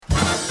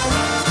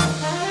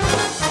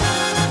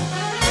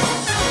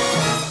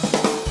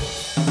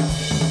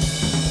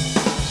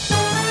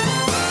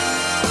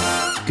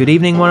Good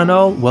evening, one and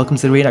all. Welcome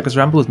to the Reenactors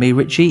Ramble with me,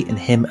 Richie, and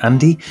him,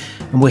 Andy.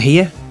 And we're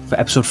here for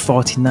episode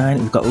 49.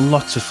 We've got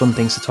lots of fun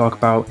things to talk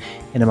about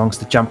in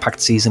amongst the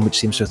jam-packed season, which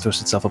seems to have thrust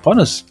itself upon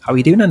us. How are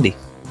you doing, Andy?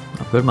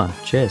 I'm good, man.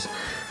 Cheers.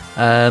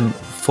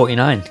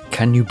 49.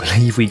 Can you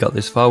believe we got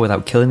this far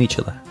without killing each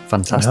other?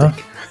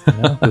 Fantastic.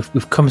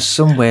 We've come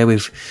somewhere.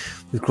 We've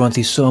grown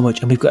through so much,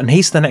 and we've got, and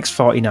he's the next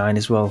 49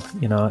 as well.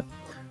 You know,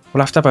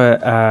 we'll have to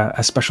have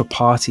a special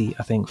party,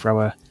 I think, for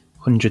our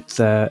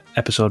 100th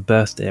episode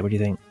birthday. What do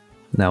you think?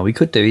 No, we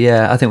could do,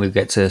 yeah. I think we'll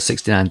get to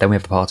 69, then we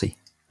have a party.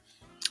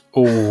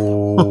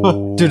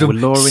 Oh, we're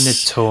lowering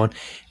the tone.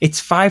 It's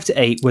 5 to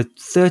 8. We're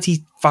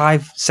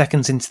 35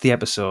 seconds into the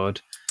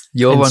episode.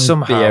 You're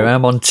on beer,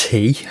 I'm on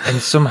tea. And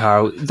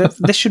somehow,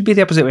 this should be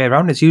the opposite way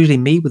around. It's usually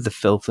me with the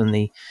filth and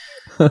the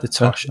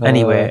tosh.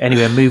 Anyway,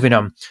 moving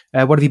on.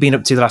 What have you been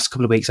up to the last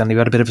couple of weeks, Andy? We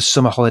had a bit of a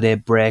summer holiday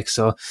break,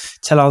 so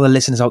tell all the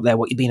listeners out there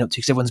what you've been up to,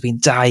 because everyone's been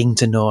dying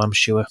to know, I'm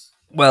sure.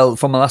 Well,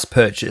 for my last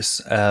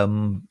purchase,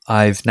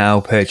 I've now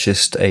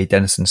purchased a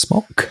Denison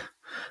smock.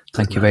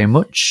 Thank you very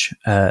much.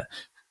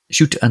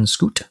 Shoot and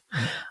scoot.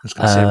 I was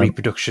going to say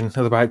reproduction.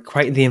 Otherwise,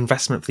 quite the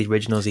investment for the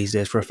originals these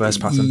days for a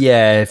first pattern.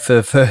 Yeah,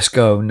 for first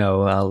go,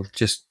 no, I'll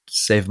just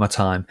save my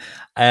time.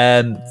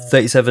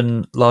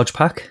 37 large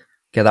pack.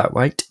 Get that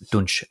right.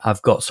 Dunch.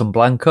 I've got some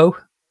Blanco.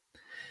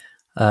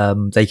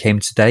 They came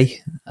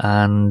today.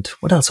 And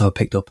what else have I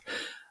picked up?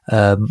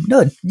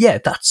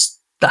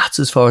 That's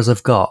as far as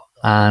I've got.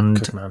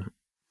 And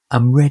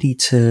I'm ready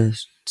to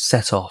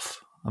set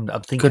off. I'm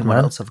thinking what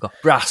else I've got.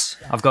 Brass.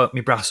 I've got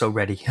my brass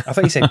already. I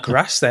thought you said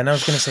grass then. I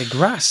was going to say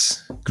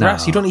grass.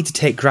 Grass. No. You don't need to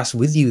take grass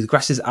with you. The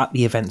grass is at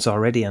the events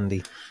already,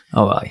 Andy.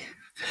 Oh, aye.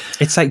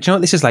 It's like, do you know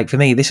what this is like for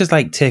me? This is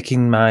like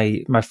taking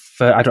my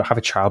first, I don't have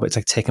a child, but it's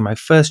like taking my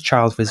first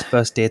child for his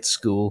first day at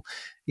school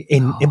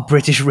in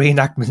British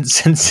reenactment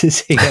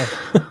senses here.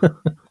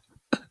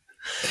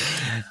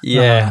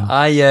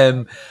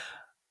 Yeah,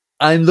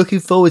 I'm looking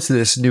forward to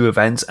this new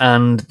event,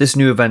 and this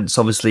new event's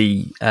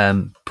obviously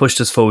pushed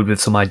us forward with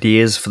some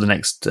ideas for the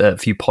next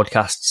few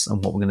podcasts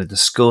and what we're going to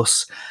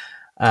discuss.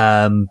 What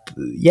are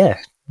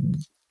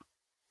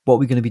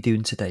we going to be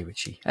doing today,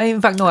 Richie?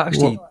 In fact, no,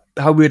 actually,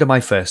 how weird am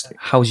I first?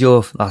 How's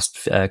your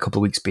last couple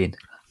of weeks been?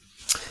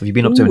 Have you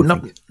been up to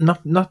anything?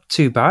 Not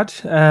too bad.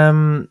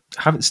 Haven't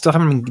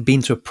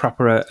been to a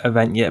proper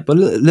event yet, but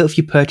little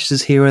few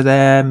purchases here or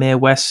there. Mayor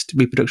West,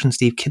 Reproduction,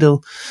 Steve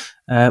Kiddle,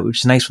 which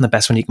is nice, one of the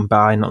best one you can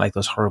buy, not like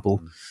those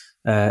horrible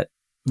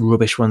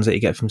rubbish ones that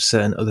you get from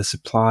certain other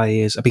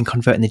suppliers. I've been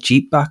converting the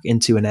Jeep back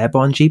into an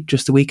airborne Jeep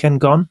just the weekend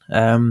gone.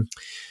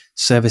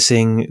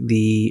 Servicing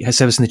the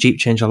Jeep,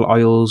 change all the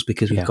oils,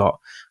 because we've got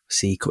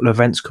a couple of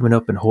events coming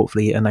up and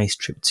hopefully a nice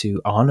trip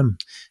to Arnhem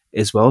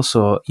as well.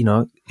 So, you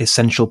know,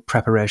 essential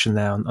preparation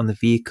there on the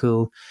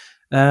vehicle.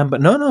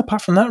 But no,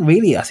 apart from that,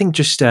 really, I think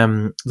just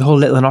the whole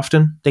little and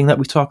often thing that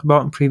we've talked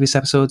about in previous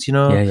episodes, you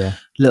know, a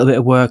little bit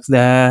of work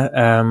there,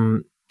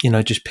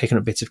 just picking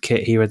up bits of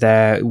kit here or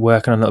there,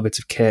 working on little bits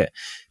of kit,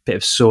 bit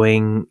of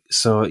sewing.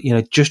 So, you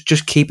know,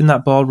 just keeping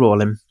that ball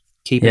rolling,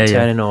 keeping it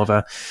turning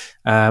over.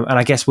 And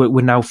I guess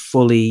we're now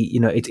fully,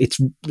 you know, it's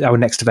our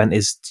next event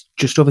is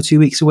just over 2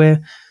 weeks away.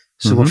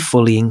 So we're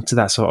fully into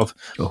that sort of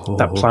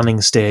that planning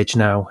stage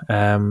now.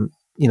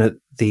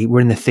 We're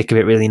in the thick of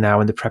it really now,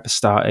 and the prep has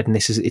started, and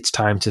it's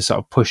time to sort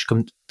of push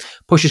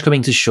is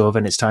coming to shove,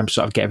 and it's time to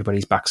sort of get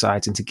everybody's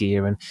backsides into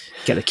gear and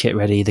get the kit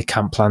ready, the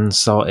camp plans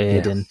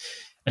sorted, and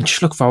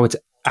just look forward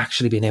to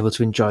actually being able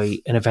to enjoy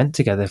an event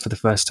together for the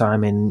first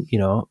time in, you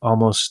know,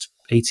 almost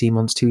 18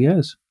 months, 2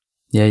 years.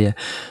 Yeah.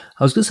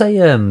 I was going to say,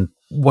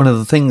 one of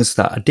the things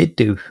that I did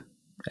do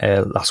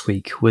last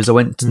week was I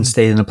went and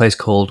stayed in a place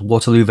called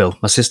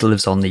Waterlooville. My sister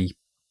lives on the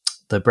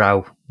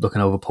brow looking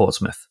over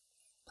Portsmouth,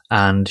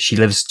 and she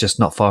lives just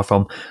not far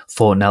from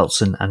Fort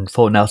Nelson, and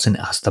Fort Nelson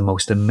has the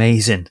most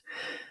amazing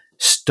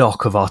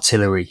stock of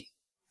artillery,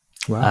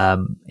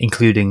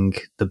 including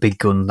the big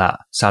gun that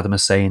Saddam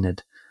Hussein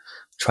had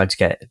tried to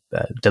get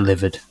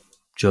delivered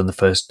during the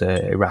first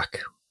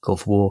Iraq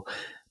Gulf War.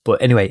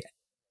 But anyway,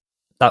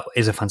 that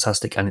is a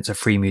fantastic, and it's a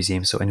free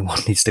museum, so anyone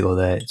needs to go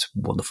there. It's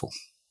wonderful.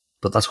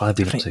 But that's what I've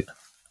been up to.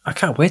 I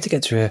can't wait to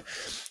get to a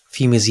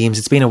few museums.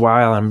 It's been a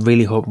while. I'm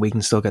really hoping we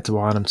can still get to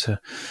Arnhem to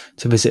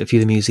visit a few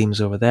of the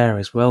museums over there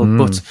as well.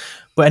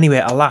 But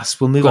anyway,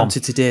 alas, we'll move on to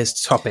today's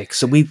topic.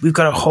 So we've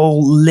got a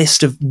whole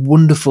list of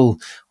wonderful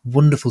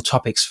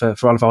topics for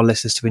all of our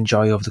listeners to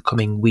enjoy over the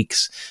coming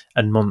weeks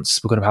and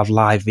months. We're going to have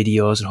live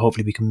videos, and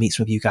hopefully we can meet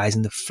some of you guys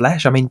in the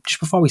flesh. I mean, just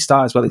before we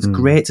start as well, it's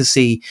great to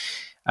see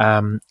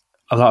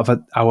a lot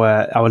of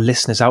our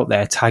listeners out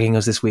there tagging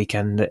us this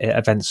weekend at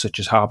events such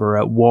as Harbour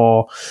at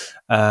War,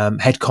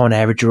 Headcorn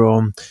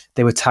Aerodrome.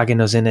 They were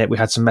tagging us in it. We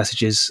had some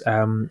messages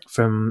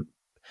from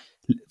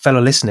fellow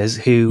listeners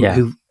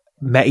who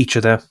met each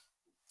other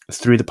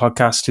through the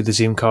podcast, through the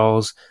Zoom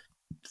calls,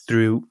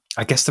 through,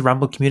 I guess, the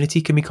Ramble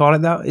community. Can we call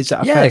it that? Is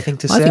that a fair thing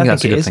to say? I think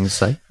that's a good thing to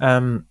say.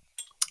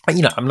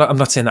 You know, I'm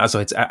not saying that as though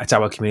it's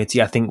our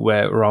community. I think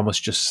we're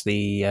almost just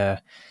the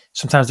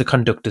sometimes the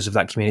conductors of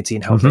that community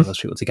and helping those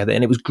people together.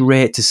 And it was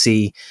great to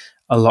see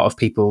a lot of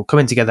people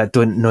coming together that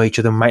don't know each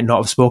other, might not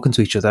have spoken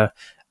to each other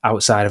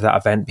outside of that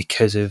event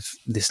because of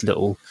this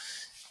little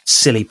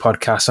silly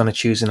podcast on a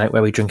Tuesday night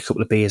where we drink a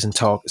couple of beers and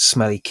talk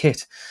smelly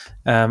kit.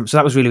 So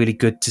that was really, really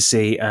good to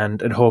see,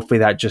 and hopefully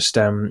that just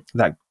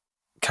that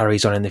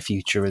carries on in the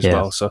future as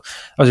well. So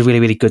that was a really,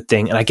 really good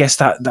thing, and I guess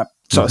that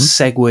sort of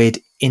segued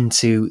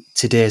into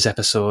today's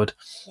episode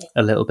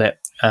a little bit,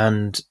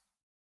 and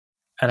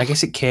I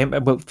guess it came.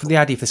 Well, the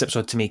idea for this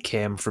episode to me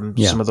came from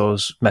some of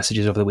those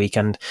messages over the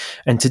weekend,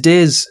 and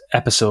today's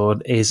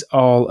episode is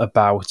all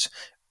about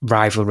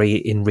rivalry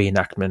in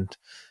reenactment,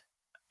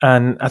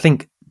 and I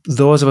think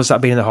those of us that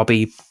have been in the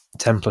hobby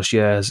 10 plus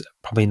years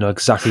probably know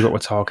exactly what we're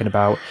talking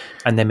about,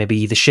 and then maybe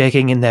either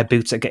shaking in their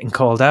boots at getting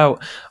called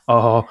out,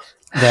 or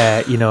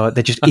they're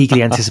just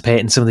eagerly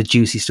anticipating some of the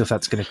juicy stuff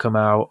that's going to come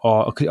out,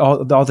 or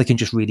they can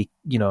just really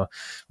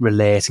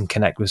relate and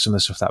connect with some of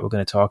the stuff that we're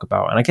going to talk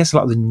about. And I guess a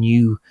lot of the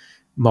new,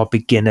 more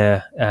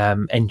beginner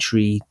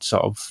entry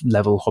sort of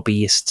level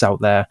hobbyists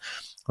out there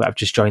that have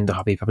just joined the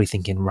hobby probably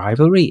thinking,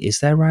 rivalry? Is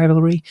there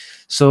rivalry?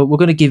 So we're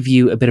going to give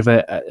you a bit of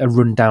a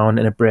rundown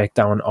and a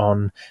breakdown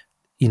on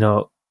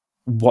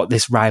what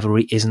this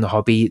rivalry is in the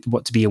hobby,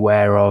 what to be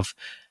aware of,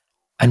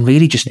 and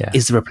really just,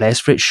 is there a place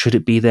for it? Should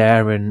it be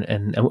there?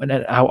 And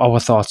our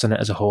thoughts on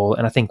it as a whole.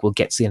 And I think we'll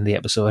get to the end of the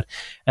episode.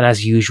 And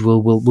as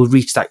usual, we'll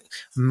reach that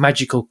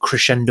magical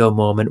crescendo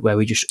moment where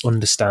we just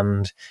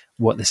understand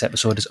what this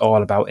episode is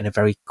all about in a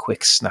very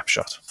quick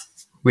snapshot.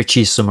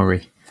 Richie's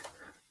summary.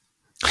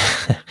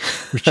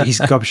 Richie's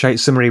gobshite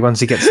summary once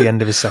he gets to the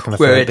end of his second or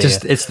where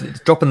third beer. It's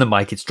dropping the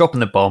mic, it's dropping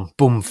the bomb,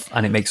 boom,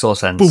 and it makes all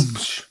sense.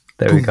 Boom.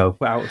 There Boom, we go.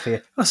 We're out of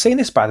here. I've seen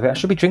this, by the way. I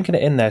should be drinking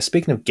it in there.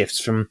 Speaking of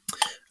gifts from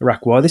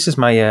Iraq War, this is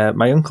my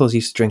uncles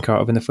used to drink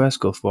out of in the first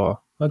Gulf War.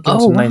 I'll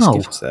give some nice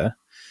gifts there.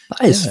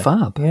 That is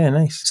fab. Yeah,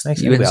 nice.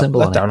 You I'll put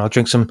that down. I'll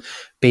drink some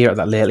beer out of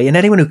that lately. And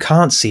anyone who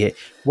can't see it,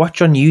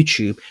 watch on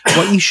YouTube.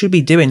 What you should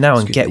be doing now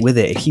and get with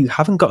it. If you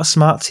haven't got a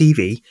smart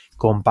TV,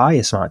 go and buy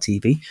a smart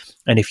TV.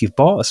 And if you've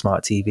bought a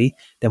smart TV,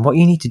 then what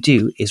you need to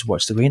do is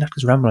watch the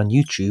Reenactors Ramble on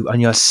YouTube on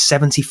your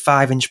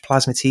 75-inch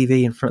plasma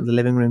TV in front of the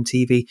living room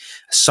TV,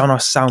 a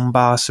Sonos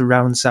soundbar,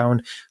 surround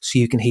sound, so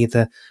you can hear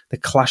the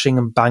clashing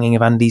and banging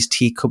of Andy's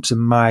teacups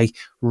and my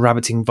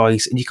rabbiting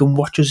voice. And you can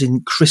watch us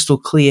in crystal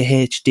clear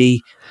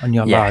HD on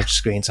your large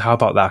screen. So how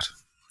about that?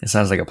 It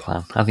sounds like a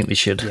plan. I think we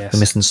should. Yes. We're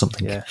missing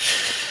something. Yeah.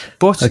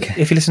 But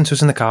if you listen to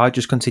us in the car,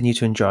 just continue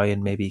to enjoy,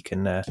 and maybe you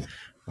can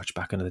watch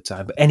back another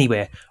time. But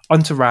anyway,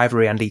 on to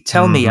rivalry, Andy.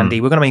 Tell me, Andy,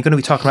 we're going to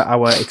be talking about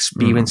our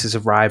experiences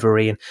of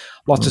rivalry and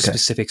lots of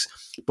specifics.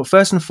 But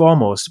first and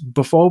foremost,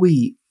 before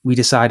we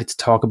decided to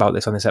talk about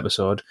this on this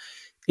episode,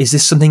 is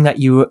this something that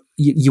you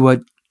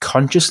were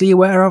consciously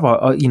aware of,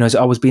 or has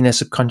it always been there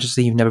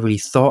subconsciously? You've never really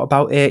thought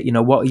about it.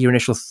 What are your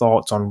initial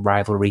thoughts on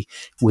rivalry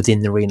within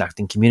the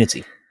reenacting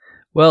community?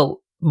 Well,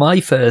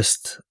 my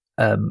first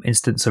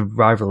instance of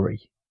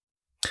rivalry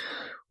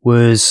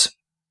was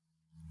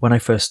when I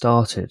first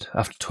started.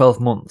 After 12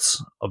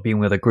 months of being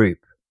with a group,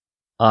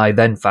 I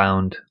then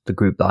found the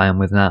group that I am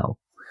with now.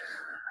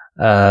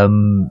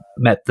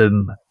 Met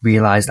them,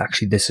 realised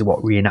actually this is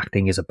what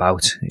reenacting is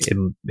about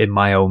in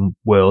my own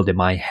world, in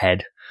my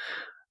head.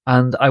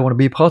 And I want to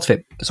be a part of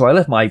it. So I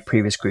left my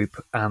previous group,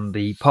 and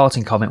the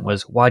parting comment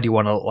was, "Why do you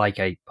want to look like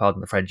a, pardon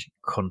the French,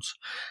 cunt?"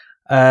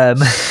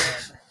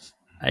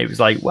 It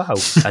was like, wow,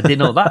 I didn't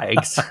know that.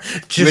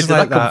 Where did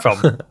that come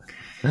from?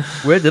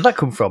 Where did that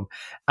come from?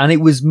 And it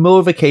was more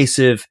of a case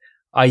of,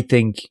 I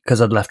think,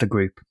 because I'd left a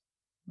group,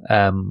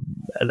 a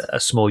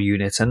small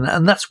unit,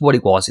 and that's what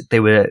it was. They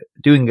were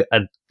doing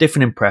a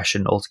different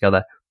impression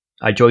altogether.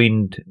 I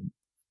joined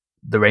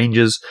the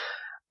Rangers,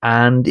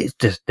 and it's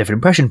just a different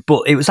impression,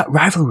 but it was that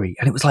rivalry,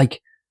 and it was like,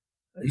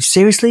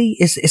 seriously,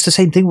 it's the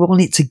same thing. We're all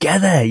in it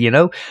together,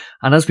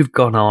 And as we've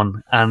gone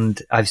on,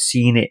 and I've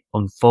seen it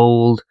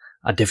unfold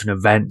at different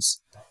events,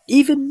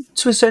 even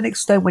to a certain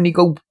extent when you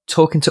go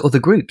talking to other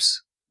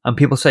groups and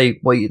people say,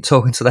 what are you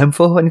talking to them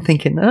for? And you're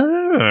thinking,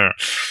 I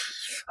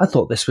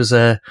thought this was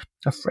a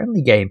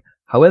friendly game.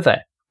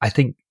 However, I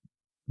think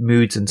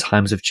moods and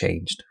times have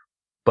changed.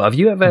 But have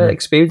you ever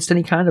experienced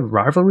any kind of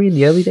rivalry in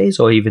the early days,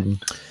 or even...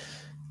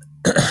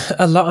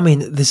 A lot. I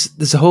mean, there's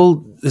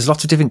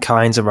lots of different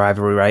kinds of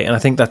rivalry, right? And I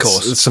think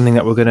that's something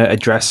that we're going to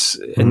address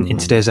in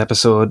today's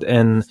episode.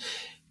 And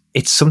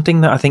it's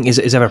something that I think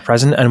is ever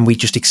present, and we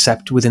just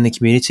accept within the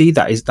community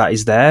that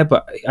is there.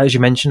 But as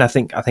you mentioned, I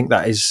think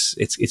that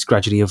it's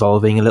gradually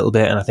evolving a little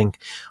bit, and I think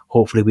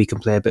hopefully we can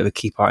play a bit of a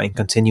key part in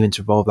continuing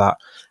to evolve that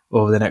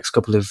over the next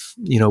couple of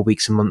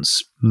weeks and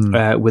months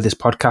with this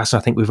podcast. I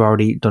think we've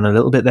already done a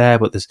little bit there,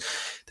 but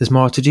there's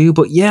more to do.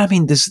 But yeah, I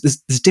mean, there's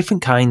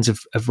different kinds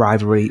of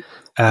rivalry,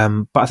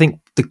 but I think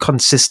the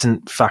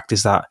consistent fact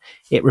is that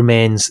it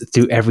remains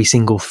through every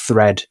single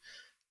thread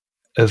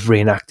of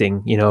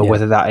reenacting,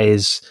 whether that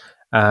is,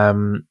 we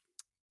won't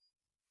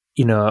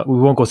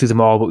go through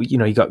them all, but,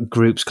 you got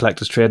groups,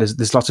 collectors, traders.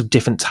 There's lots of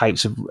different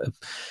types of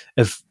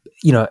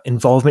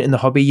involvement in the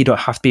hobby. You don't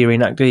have to be a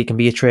reenactor. You can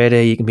be a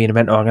trader, you can be an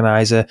event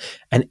organizer.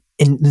 And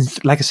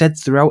like I said,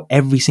 throughout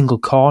every single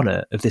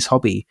corner of this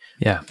hobby,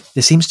 Yeah.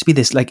 there seems to be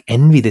this like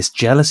envy, this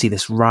jealousy,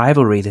 this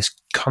rivalry, this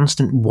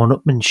constant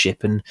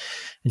one-upmanship, and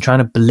trying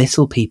to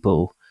belittle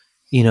people,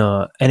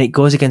 and it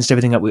goes against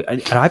everything that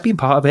and I've been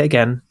part of it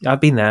again. I've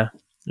been there,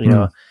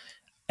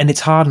 and it's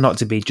hard not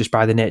to be just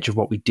by the nature of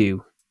what we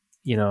do,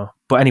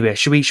 But anyway,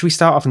 should we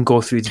start off and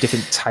go through the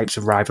different types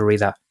of rivalry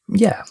that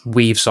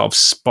we've sort of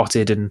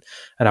spotted and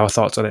our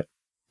thoughts on it?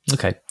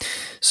 Okay.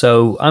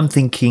 So I'm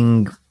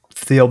thinking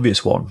the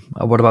obvious one.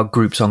 What about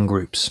groups on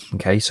groups?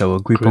 Okay, so a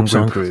group on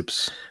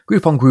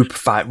group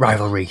fight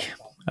rivalry.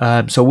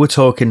 So we're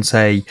talking,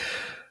 say,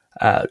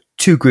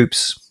 two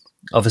groups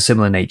of a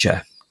similar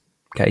nature.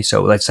 Okay,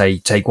 so let's say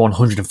take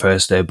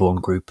 101st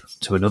Airborne Group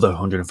to another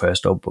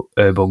 101st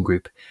Airborne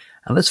Group,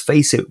 and let's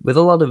face it, with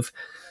a lot of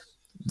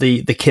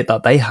the kit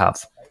that they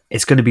have,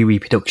 it's going to be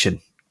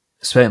reproduction.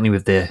 Certainly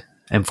with the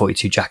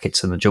M42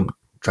 jackets and the jump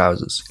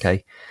trousers.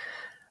 Okay.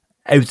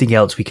 Everything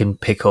else we can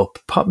pick up,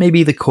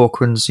 maybe the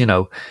Corcorans,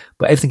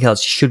 but everything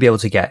else you should be able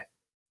to get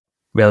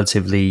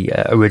relatively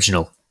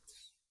original.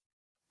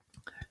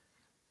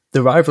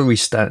 The rivalry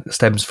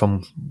stems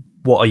from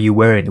what are you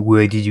wearing?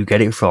 Where did you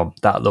get it from?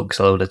 That looks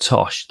a load of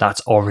tosh.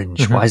 That's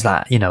orange. Why is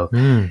that?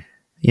 The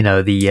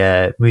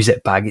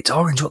musette bag, it's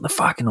orange. What the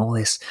fuck and all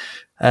this?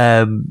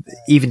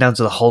 Even down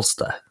to the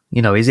holster.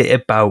 Is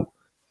it about,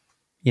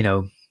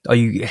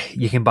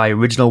 you can buy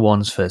original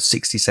ones for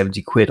 60,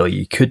 70 quid, or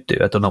you could do,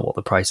 I don't know what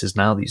the price is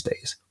now these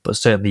days, but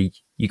certainly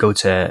you go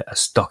to a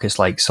stockist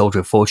like Soldier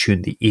of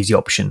Fortune, the easy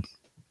option,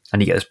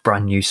 and you get this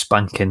brand new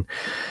spanking,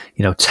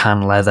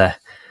 tan leather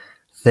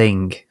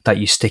thing that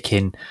you stick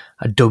in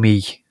a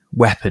dummy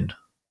weapon.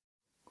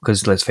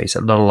 Because let's face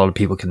it, not a lot of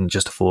people can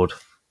just afford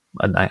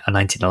a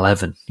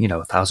 1911,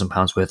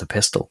 £1,000 worth of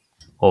pistol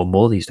or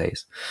more these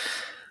days.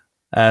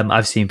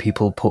 I've seen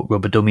people put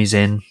rubber dummies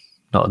in.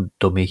 Not a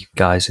dummy,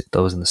 guys,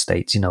 those in the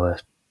States, a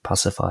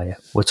pacifier.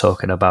 We're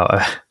talking about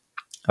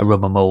a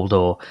rubber mold,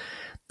 or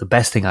the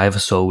best thing I ever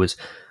saw was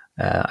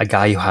a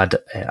guy who had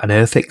an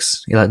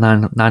Airfix,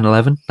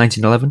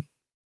 1911,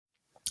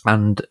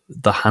 and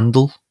the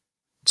handle,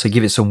 to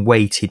give it some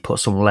weight, he'd put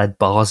some lead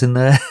bars in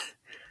there,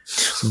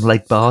 some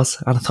lead bars.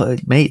 And I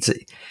thought, mate,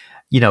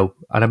 and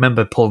I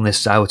remember pulling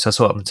this out. I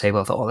saw it on the table.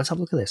 I thought, let's have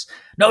a look at this.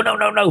 No.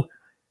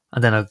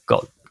 And then I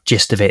got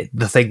gist of it.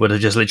 The thing would have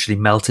just literally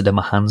melted in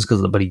my hands because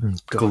of the bloody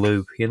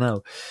glue,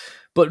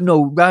 But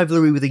no,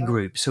 rivalry within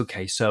groups.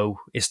 Okay, so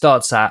it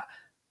starts at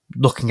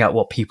looking at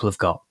what people have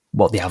got,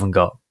 what they haven't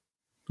got.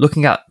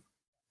 Looking at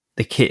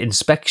the kit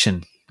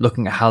inspection,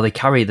 looking at how they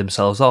carry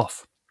themselves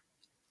off.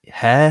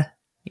 Hair,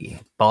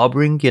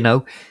 barbering,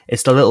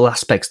 it's the little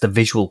aspects, the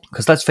visual.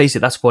 Because let's face it,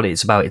 that's what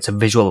it's about. It's a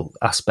visual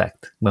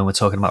aspect when we're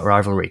talking about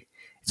rivalry.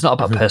 It's not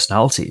about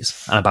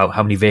personalities and about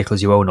how many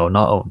vehicles you own or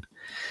not own,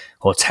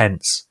 or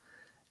tents.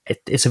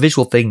 It's a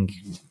visual thing.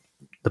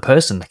 The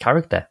person, the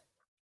character.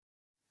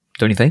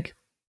 Don't you think?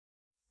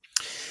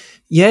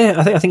 Yeah,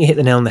 I think you hit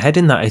the nail on the head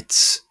in that. I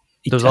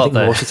think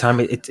most of the time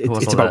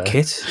it's about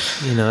kit.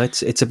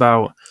 It's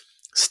about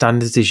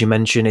standards, as you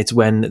mentioned. It's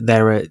when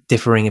there are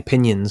differing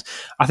opinions.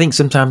 I think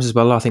sometimes as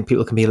well, I think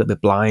people can be a little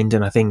bit blind,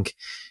 and I think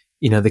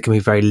there can be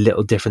very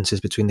little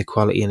differences between the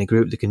quality in a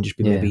group. There can just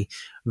be maybe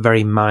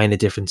very minor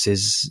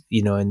differences,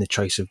 in the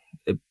choice of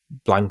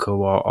Blanco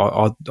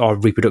or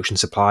reproduction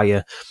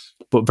supplier,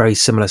 but very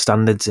similar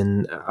standards.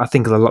 And I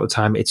think a lot of the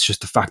time it's just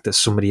the fact that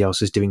somebody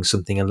else is doing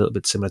something a little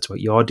bit similar to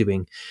what you're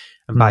doing.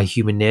 And by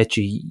human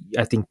nature,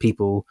 I think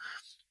people,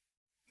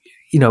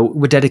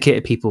 we're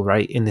dedicated people,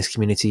 right? In this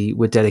community,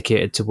 we're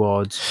dedicated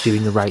towards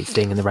doing the right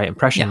thing and the right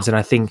impressions. And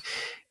I think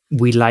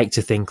we like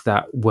to think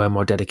that we're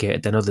more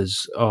dedicated than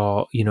others,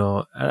 or,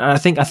 I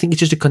think it's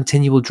just a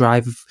continual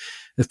drive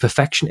of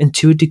perfection. And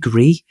to a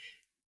degree,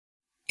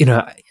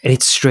 and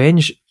it's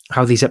strange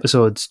how these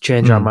episodes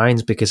change our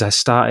minds, because I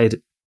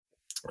started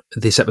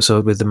this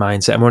episode with the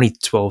mindset, I'm only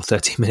 12,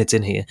 13 minutes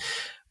in here,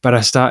 but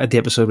I started the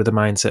episode with the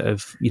mindset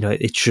of,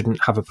 it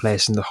shouldn't have a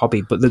place in the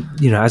hobby. But,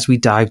 as we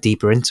dive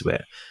deeper into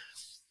it,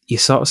 you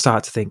sort of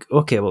start to think,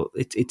 okay, well,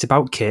 it's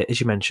about kit, as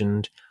you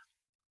mentioned.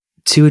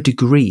 To a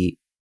degree,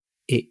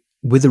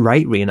 with the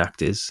right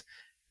reenactors,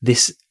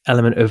 this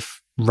element of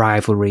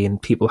rivalry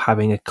and people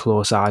having a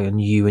close eye on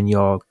you and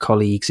your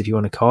colleagues, if you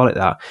want to call it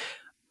that,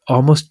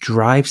 almost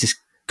drives this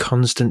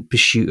constant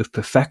pursuit of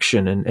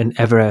perfection and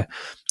ever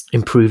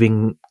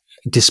improving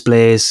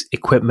displays,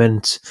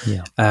 equipment,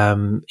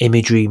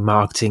 imagery,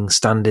 marketing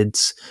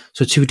standards.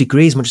 So to a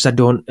degree, as much as I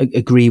don't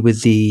agree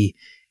with the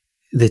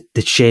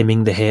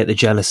shaming, the hate, the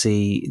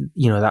jealousy,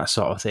 that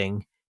sort of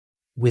thing,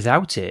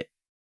 without it,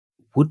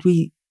 would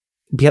we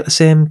be at the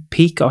same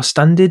peak or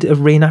standard of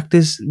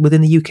reenactors within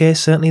the UK,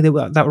 certainly that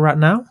we're at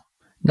now?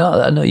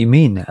 No, I know what you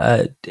mean.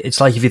 It's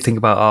like if you think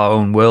about our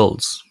own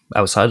worlds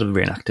outside of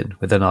reenacting,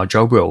 within our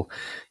job role,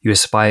 you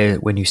aspire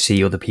when you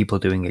see other people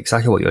doing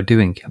exactly what you're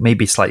doing,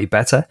 maybe slightly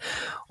better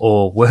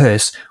or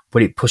worse,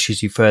 but it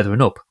pushes you further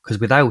and up. Because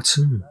without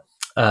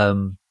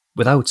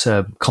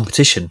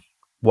competition,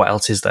 what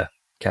else is there?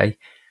 Okay,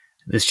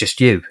 there's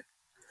just you,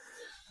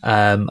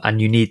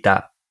 and you need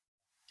that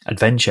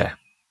adventure.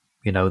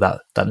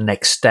 that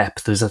next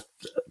step. There's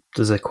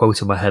a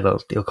quote in my head.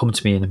 It'll come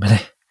to me in a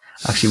minute.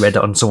 I actually read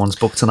it on someone's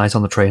book tonight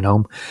on the train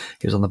home.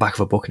 It was on the back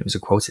of a book, and it was a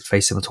quote. It's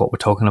very similar to what we're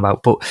talking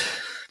about. But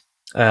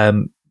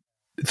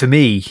for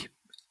me,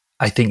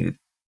 I think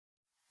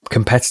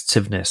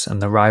competitiveness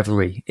and the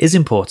rivalry is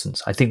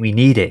important. I think we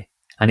need it,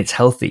 and it's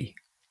healthy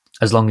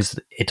as long as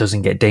it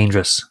doesn't get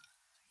dangerous,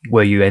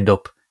 where you end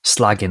up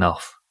slagging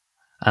off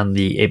and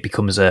it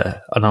becomes an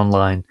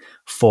online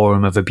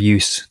forum of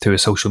abuse through a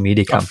social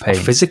media campaign. Or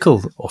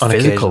physical.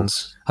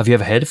 Occasions. Have you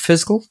ever heard of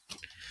physical?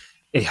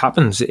 It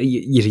happens.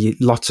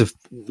 Lots of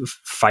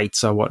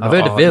fights or whatnot. I've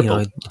heard of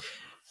verbal.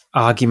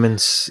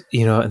 Arguments,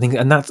 I think,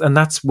 and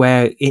that's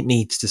where it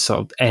needs to sort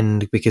of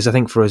end, because I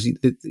think for us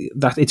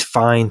that it's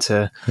fine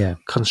to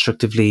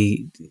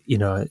constructively,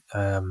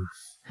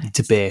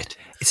 debate.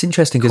 It's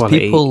interesting because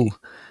people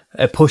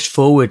push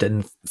forward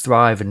and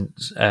thrive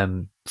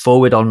and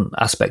forward on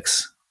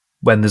aspects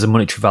when there's a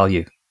monetary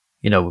value,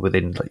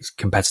 within like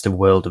competitive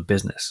world of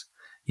business.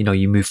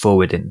 You move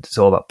forward and it's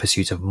all about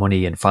pursuit of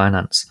money and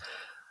finance.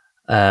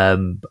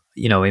 In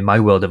my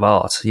world of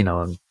art,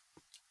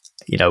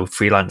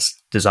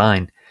 freelance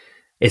design,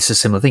 it's a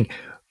similar thing.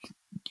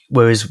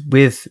 Whereas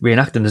with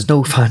reenacting, there's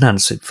no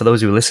finance. For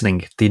those who are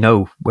listening, they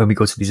know when we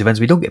go to these events,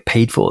 we don't get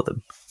paid for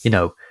them.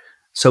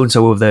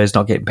 So-and-so over there is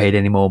not getting paid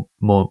any more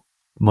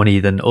money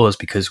than us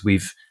because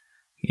we've,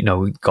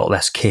 got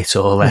less kit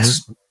or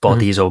less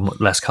bodies or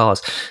less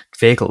cars,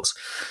 vehicles.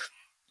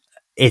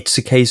 It's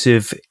a case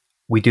of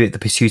we do it the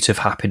pursuit of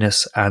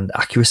happiness and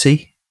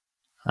accuracy.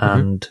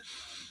 And,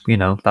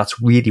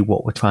 that's really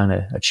what we're trying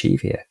to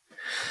achieve here.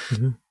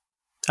 Mm-hmm.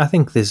 I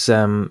think there's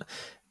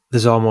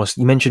almost,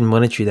 you mentioned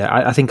monetary there.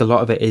 I think a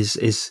lot of it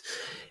is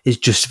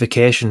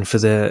justification for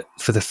the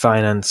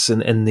finance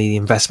and the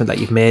investment that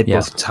you've made,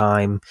 both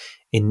time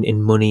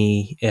in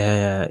money,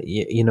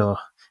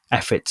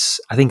 efforts.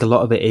 I think a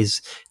lot of it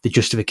is the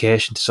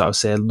justification to sort of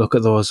say, look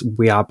at those,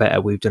 we are better,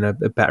 we've done a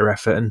better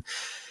effort. And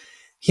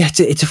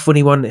it's a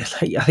funny one. I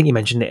think you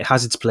mentioned it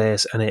has its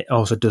place, and it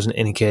also doesn't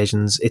in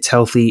occasions. It's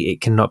healthy, it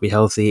cannot be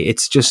healthy.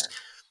 It's just,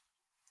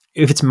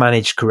 if it's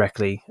managed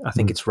correctly, I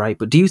think it's right.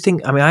 But do you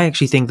think, I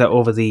actually think that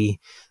over the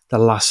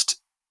last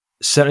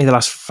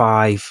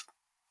 5,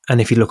 and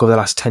if you look over the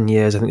last 10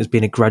 years, I think there's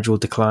been a gradual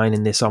decline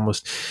in this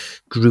almost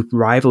group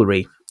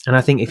rivalry. And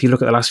I think if you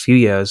look at the last few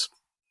years,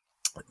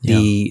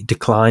 the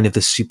decline of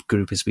the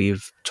supergroup, as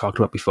we've talked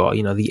about before,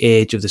 the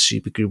age of the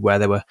supergroup where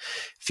there were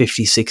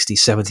 50, 60,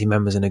 70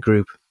 members in a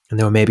group, and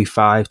there were maybe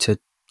 5 to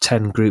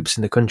 10 groups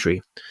in the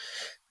country,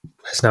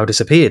 has now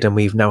disappeared. And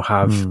we've now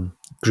have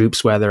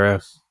groups where there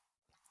are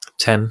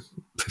 10,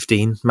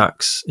 15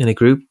 max in a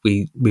group.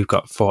 We've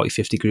got 40,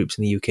 50 groups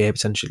in the UK,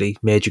 potentially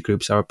major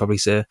groups, I would probably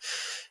say.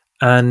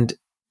 And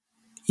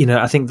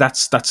I think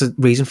that's a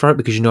reason for it,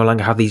 because you no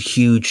longer have these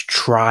huge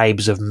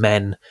tribes of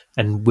men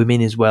and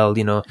women as well.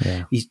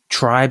 These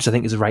tribes, I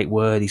think, is the right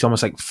word. It's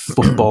almost like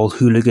football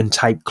hooligan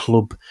type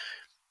club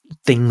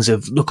things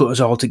of look at us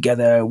all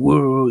together.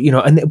 Whoa,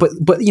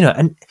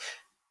 and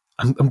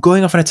I'm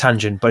going off on a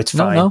tangent, but it's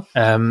fine.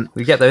 No.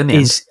 We get there in the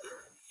end.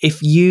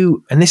 If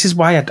you, and this is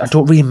why I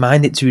don't really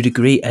mind it to a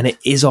degree, and it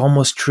is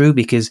almost true,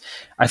 because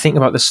I think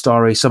about the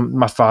story.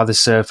 My father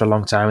served for a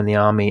long time in the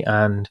army,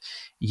 and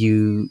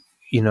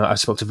I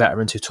spoke to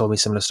veterans who told me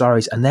similar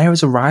stories, and there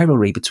is a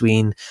rivalry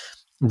between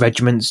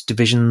regiments,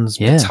 divisions,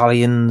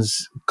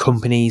 battalions,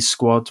 companies,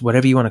 squads,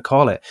 whatever you want to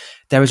call it.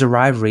 There is a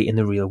rivalry in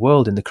the real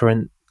world, in the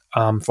current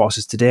armed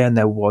forces today, and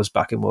there was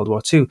back in World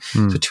War II.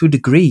 So to a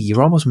degree,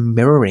 you're almost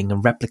mirroring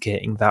and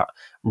replicating that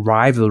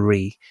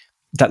rivalry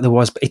that there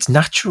was. But it's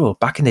natural.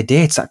 Back in the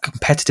day, it's that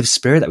competitive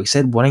spirit that we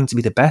said, wanting to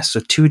be the best. So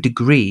to a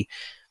degree,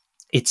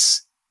 it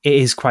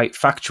is quite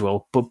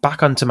factual. But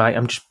back onto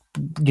I'm just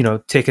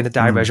taking a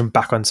diversion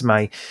back onto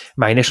my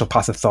initial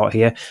path of thought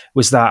here,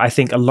 was that I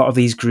think a lot of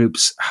these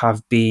groups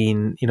have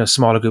been,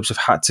 smaller groups have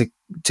had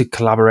to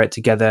collaborate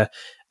together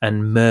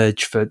and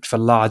merge for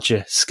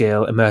larger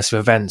scale immersive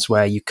events,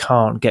 where you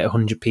can't get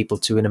 100 people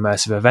to an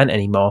immersive event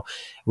anymore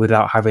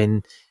without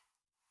having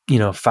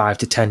 5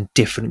 to 10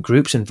 different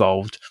groups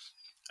involved.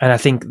 And I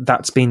think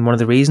that's been one of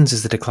the reasons,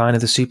 is the decline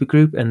of the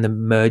supergroup and the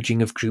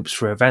merging of groups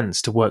for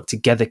events to work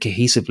together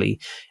cohesively,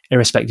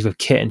 irrespective of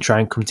kit, and try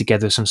and come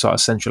together with some sort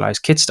of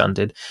centralized kit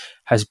standard,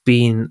 has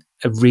been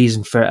a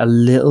reason for a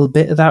little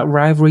bit of that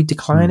rivalry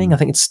declining. I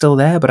think it's still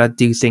there, but I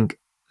do think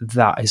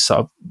that has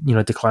sort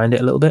of, declined it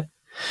a little bit.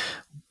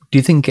 Do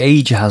you think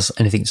age has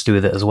anything to do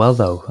with it as well,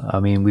 though?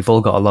 We've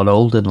all got a lot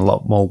older and a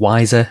lot more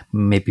wiser,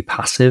 maybe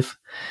passive.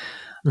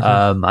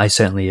 I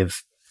certainly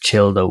have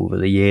chilled over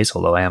the years,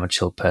 although I am a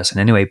chilled person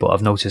anyway, but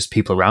I've noticed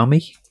people around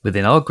me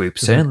within our group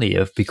certainly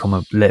have become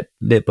a little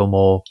bit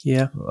more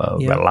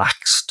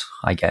relaxed,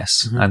 I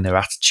guess, and their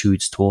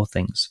attitudes toward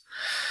things.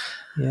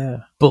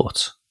 Yeah.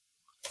 But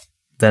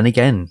then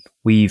again,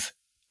 we've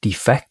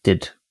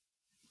defected,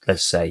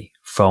 let's say,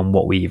 from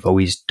what we've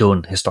always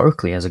done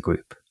historically as a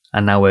group,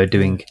 and now we're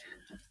doing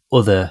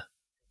other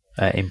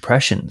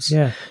impressions.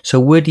 Yeah. So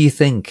where do you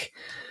think,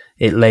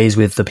 it lays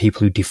with the people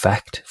who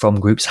defect from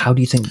groups. How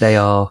do you think they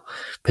are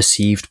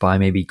perceived by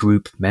maybe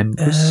group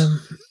members?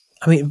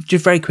 I mean,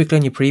 just very quickly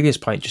on your previous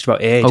point, just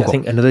about age, I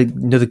think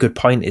another good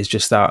point is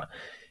just that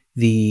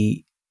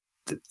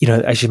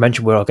as you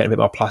mentioned, we're all getting a bit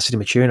more placid and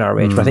mature in our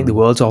age, but I think the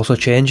world's also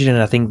changing,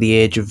 and I think the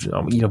age of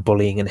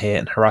bullying and hate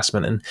and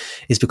harassment and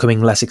is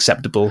becoming less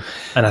acceptable.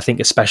 And I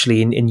think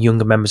especially in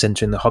younger members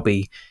entering the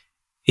hobby,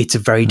 it's a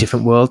very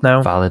different world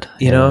now. Valid,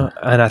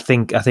 and I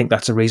think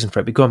that's a reason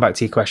for it. But going back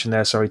to your question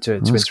there, sorry to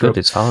interrupt. Good.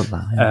 It's valid.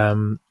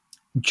 That,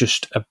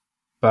 just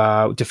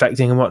about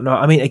defecting and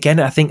whatnot. I mean, again,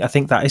 I think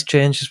that has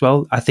changed as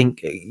well. I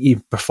think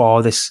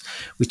before this,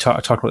 we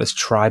talked about this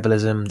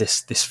tribalism,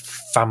 this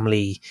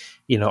family,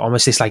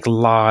 almost this like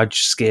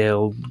large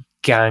scale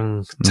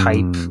gang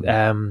type.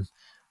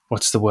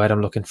 What's the word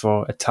I'm looking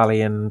for?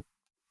 Italian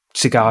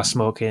cigar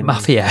smoking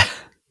mafia.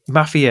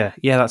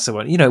 Yeah, that's the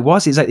one.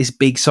 It's like this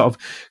big sort of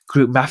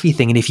group mafia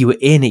thing, and if you were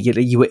in it,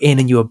 you were in,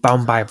 and you were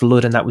bound by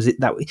blood, and that was it.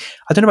 I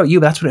don't know about you,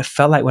 but that's what it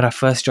felt like when I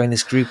first joined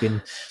this group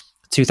in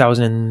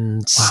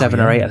 2007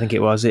 or 8, I think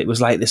it was. It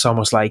was like this,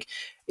 almost like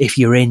if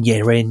you're in,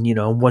 you're in.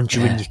 And once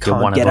you're in, you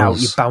can't get out.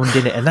 You're bound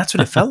in it, and that's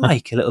what it felt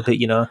like a little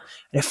bit. And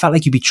it felt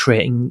like you're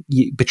betraying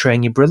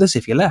your brothers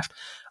if you left.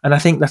 And I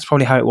think that's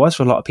probably how it was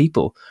for a lot of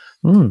people.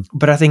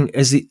 But I think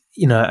as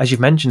you've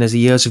mentioned, as the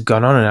years have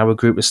gone on and our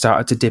group has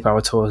started to dip our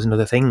toes in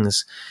other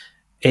things,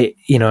 and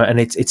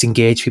it's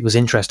engaged people's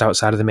interest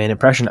outside of the main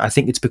impression, I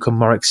think it's become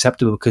more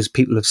acceptable because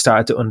people have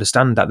started to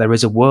understand that there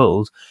is a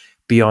world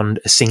beyond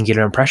a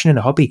singular impression in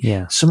a hobby.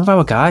 Yeah. Some of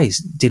our guys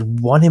did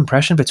one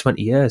impression for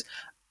 20 years.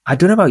 I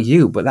don't know about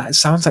you, but that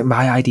sounds like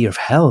my idea of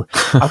hell.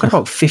 I've got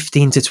about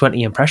 15 to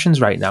 20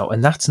 impressions right now,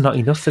 and that's not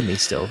enough for me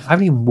still. I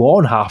haven't even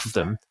worn half of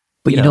them.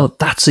 But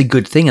that's a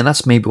good thing, and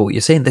that's maybe what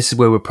you're saying. This is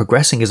where we're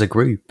progressing as a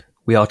group.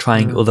 We are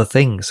trying other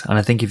things, and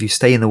I think if you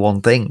stay in the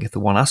one thing, the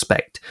one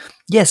aspect,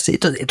 yes,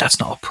 that's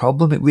not a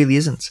problem. It really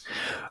isn't.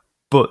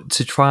 But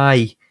to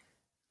try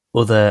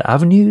other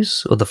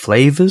avenues, other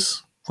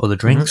flavors, other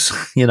drinks,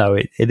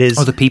 it is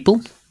other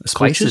people,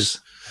 spices,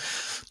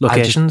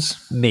 locations.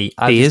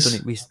 I've just done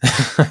it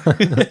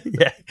recently.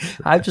 Yeah,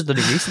 I've just done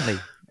it recently.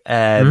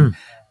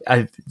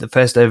 The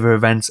first ever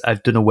event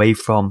I've done away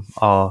from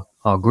our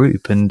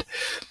group, and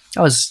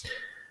there was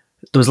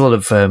a lot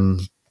of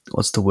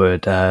what's the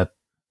word,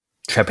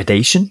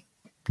 trepidation,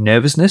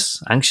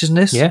 nervousness,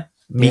 anxiousness,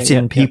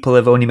 meeting people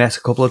I've only met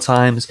a couple of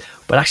times,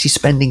 but actually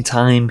spending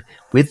time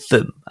with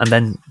them, and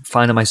then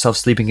finding myself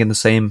sleeping in the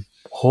same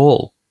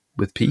hall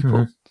with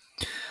people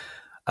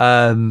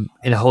in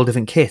a whole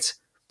different kit,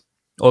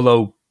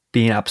 although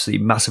being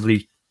absolutely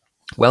massively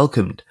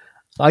welcomed.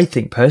 I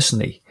think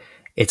personally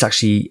it's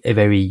actually a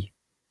very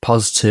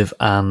positive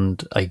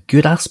and a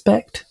good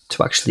aspect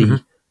to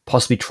actually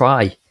possibly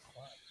try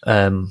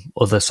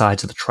other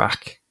sides of the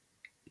track.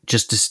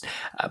 Just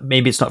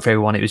maybe it's not for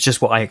everyone, it was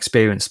just what I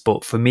experienced,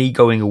 but for me,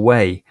 going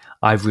away,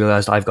 I've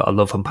realised I've got a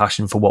love and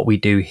passion for what we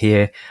do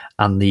here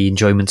and the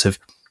enjoyment of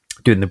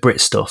doing the Brit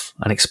stuff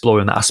and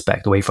exploring that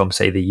aspect away from,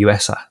 say, the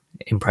US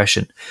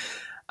impression.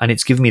 And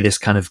it's given me this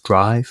kind of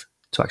drive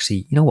to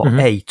actually,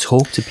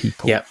 talk to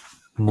people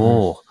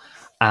more.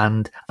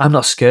 And I'm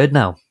not scared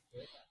now.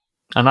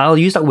 And I'll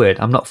use that word.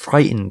 I'm not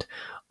frightened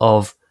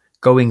of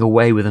going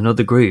away with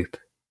another group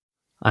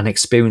and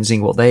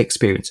experiencing what they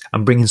experience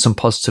and bringing some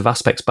positive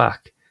aspects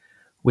back,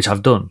 which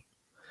I've done.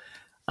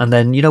 And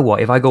then,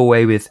 if I go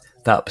away with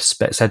that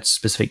said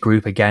specific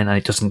group again and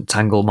it doesn't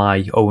tangle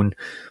my own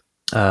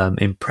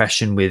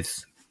impression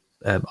with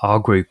our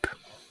group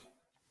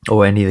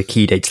or any of the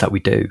key dates that we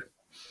do,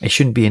 it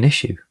shouldn't be an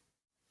issue.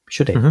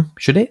 Should it?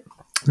 Should it?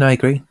 No, I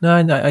agree. No,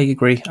 I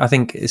agree. I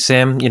think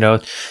same,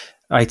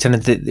 I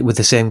attended with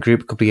the same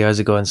group a couple of years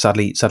ago and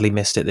sadly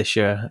missed it this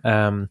year.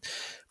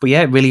 But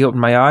yeah, it really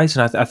opened my eyes,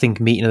 and I think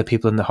meeting other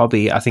people in the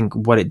hobby, I think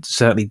what it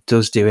certainly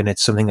does do, and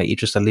it's something that you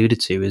just alluded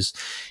to, is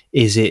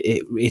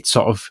it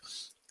sort of,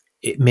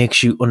 it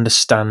makes you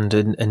understand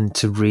and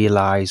to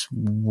realise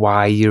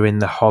why you're in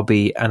the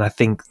hobby. And I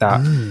think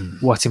that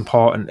what's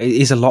important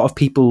is a lot of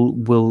people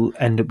will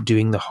end up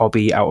doing the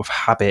hobby out of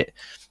habit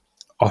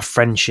or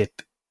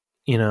friendship,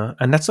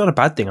 and that's not a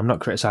bad thing. I'm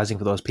not criticising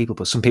for those people,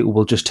 but some people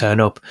will just turn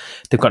up.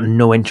 They've got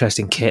no interest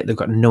in kit. They've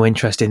got no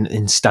interest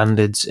in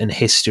standards and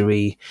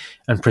history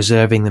and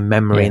preserving the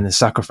memory and the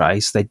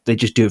sacrifice. They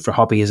just do it for a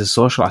hobby as a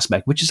social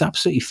aspect, which is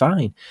absolutely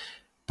fine.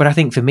 But I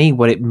think for me,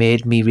 what it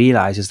made me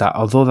realise is that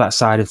although that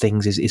side of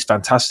things is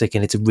fantastic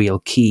and it's a real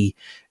key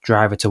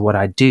driver to what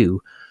I do,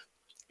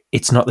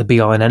 it's not the be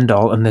all and end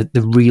all. And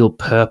the real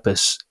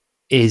purpose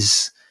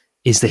is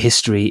the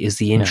history, is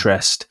the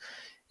interest.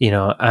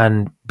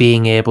 And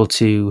being able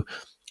to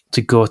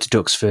go to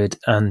Duxford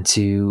and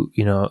to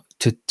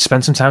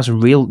spend some time with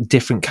some real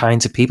different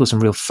kinds of people, some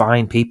real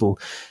fine people,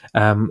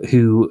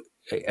 who,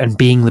 and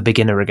being the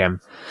beginner again,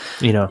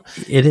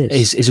 it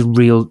is a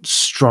real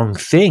strong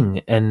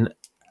thing. And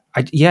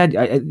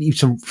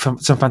some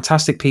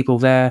fantastic people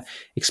there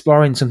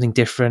exploring something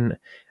different,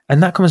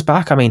 and that comes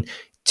back. I mean,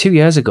 2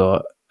 years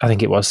ago, I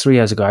think it was 3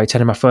 years ago, I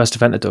attended my first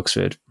event at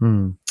Duxford,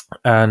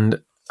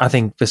 and I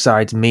think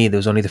besides me, there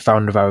was only the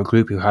founder of our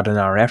group who had an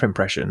RAF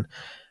impression.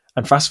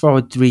 And fast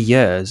forward 3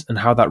 years and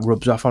how that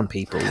rubs off on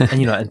people. And,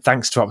 and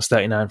thanks to Ops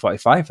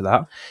 3945 for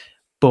that.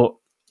 But,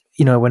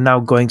 we're now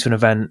going to an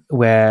event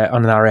where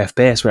on an RAF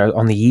base, where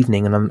on the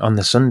evening and on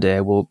the Sunday,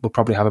 we'll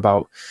probably have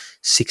about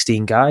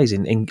 16 guys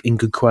in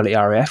good quality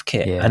RAF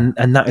kit. Yeah.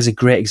 And that is a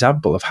great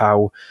example of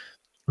how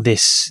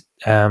this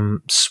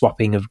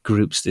swapping of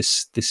groups,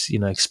 this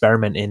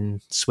experiment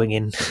in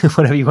swinging,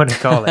 whatever you want to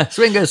call it.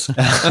 Swingers. We're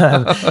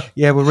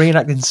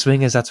reenacting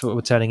swingers. That's what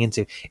we're turning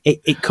into.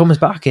 It comes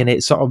back and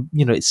it sort of,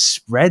 it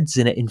spreads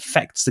and it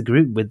infects the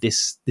group with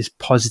this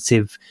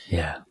positive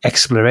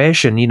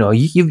exploration.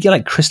 You're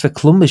like Christopher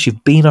Columbus.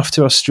 You've been off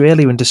to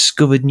Australia and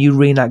discovered new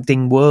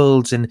reenacting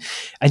worlds, and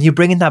you're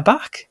bringing that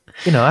back.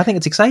 I think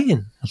it's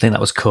exciting. I think that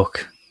was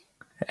Cook.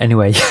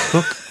 Anyway.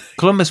 Cook.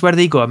 Columbus, where did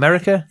he go?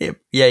 America?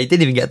 Yeah, he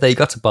didn't even get there. He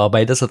got to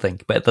Barbados, I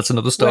think, but that's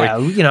another story.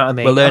 Well, you know what I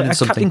mean. We're learning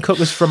something. Captain Cook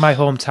was from my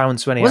hometown,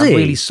 so anyway, Was he? I'm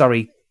really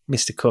sorry,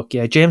 Mr. Cook.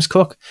 Yeah, James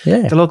Cook.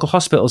 Yeah. The local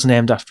hospital's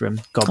named after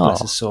him. God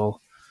bless his soul.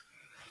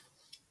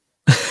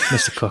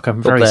 Mr. Cook,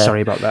 I'm very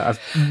sorry about that.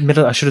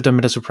 I should have done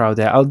Middlesbrough Proud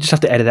there. I'll just have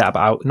to edit that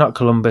out. Not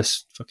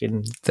Columbus,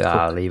 fucking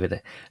I'll leave it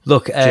there.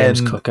 Look,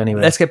 James Cook,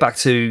 anyway. Let's get back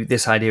to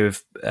this idea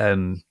of...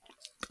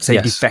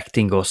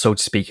 defecting, or so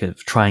to speak, of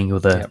trying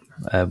other.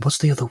 What's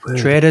the other word?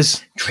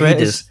 Traders.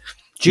 Judas.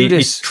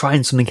 You're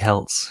trying something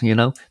else.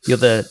 The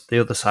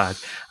other side.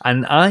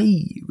 And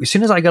as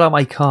soon as I got out of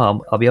my car,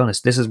 I'll be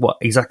honest, this is what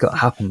exactly what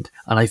happened,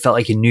 and I felt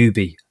like a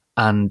newbie.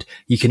 And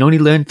you can only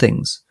learn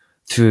things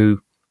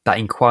through that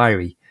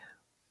inquiry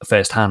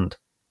firsthand.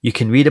 You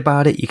can read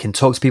about it, you can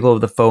talk to people over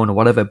the phone or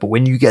whatever, but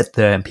when you get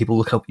there and people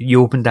look up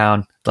you up and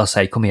down, they'll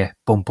say, "Come here,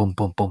 boom, boom,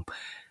 boom, boom."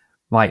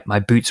 Right, my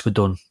boots were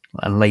done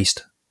and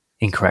laced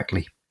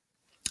incorrectly.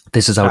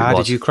 This is how it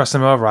was. Did you cross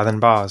them over rather than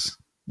bars?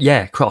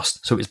 Yeah,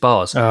 crossed. So it's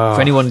bars. Oh.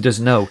 For anyone who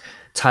doesn't know,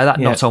 tie that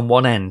knot on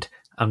one end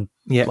and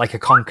like a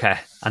conker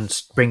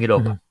and bring it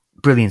up.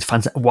 Brilliant.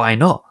 Why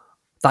not?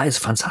 That is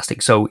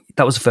fantastic. So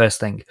that was the first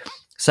thing.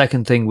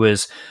 Second thing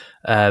was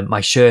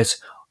my shirt.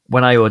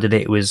 When I ordered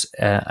it, it was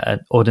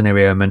an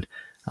ordinary airman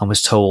and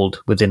was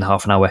told within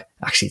half an hour,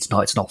 actually, it's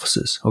not, it's an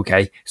officer's.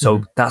 Okay.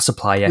 So that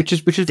supplier. Which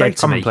is very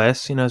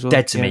commonplace, as well.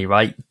 Dead to me,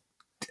 right?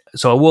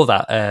 So I wore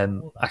that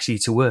actually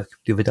to work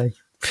the other day.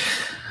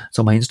 It's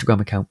on my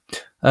Instagram account.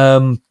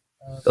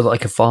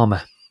 Like a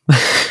farmer.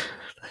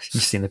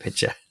 You've seen the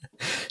picture.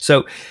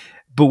 So,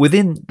 but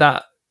within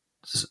that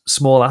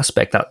small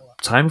aspect, that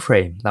time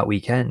frame, that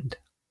weekend,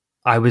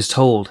 I was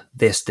told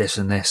this,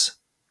 and this,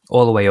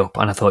 all the way up.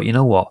 And I thought, you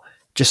know what?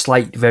 Just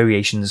slight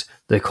variations.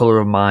 The colour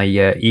of my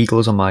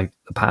eagles on my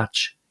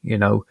patch,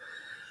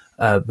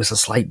 was a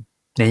slight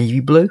navy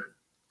blue.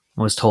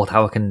 I was told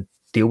how I can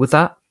deal with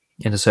that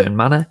in a certain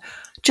manner.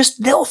 Just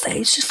little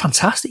things. It's just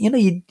fantastic.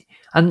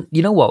 And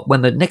you know what?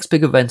 When the next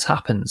big event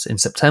happens in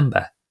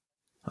September,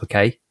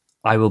 okay,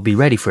 I will be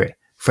ready for it.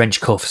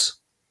 French cuffs.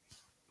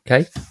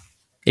 Okay?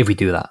 If we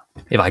do that.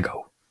 If I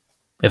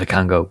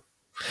can go.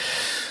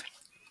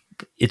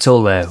 It's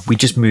all there. We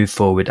just move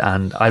forward,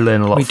 and I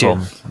learn a lot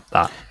from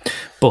that.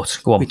 But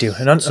go on. We do.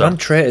 And on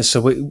traitors,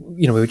 so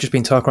we've just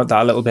been talking about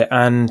that a little bit,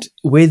 and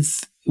with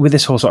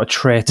this whole sort of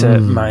traitor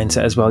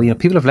mindset as well,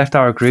 people have left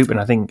our group, and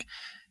I think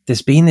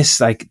there's been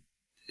this, like,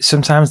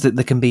 sometimes that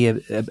there can be a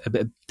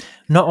bit,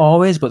 not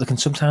always, but there can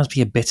sometimes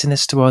be a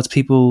bitterness towards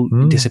people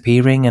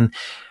disappearing.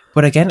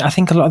 But again, I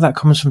think a lot of that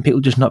comes from people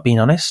just not being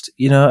honest.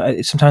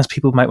 Sometimes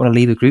people might want to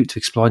leave a group to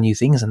explore new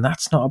things, and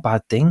that's not a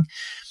bad thing.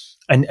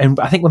 And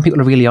I think when people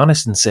are really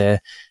honest and say,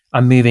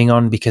 I'm moving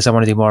on because I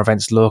want to do more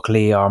events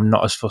locally, or I'm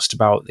not as fussed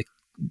about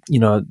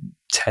the,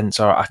 tents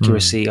or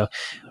accuracy.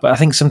 But I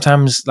think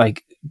sometimes,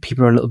 like,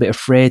 people are a little bit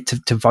afraid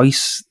to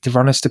voice their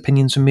honest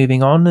opinions when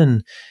moving on.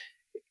 And,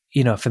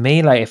 for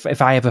me, like,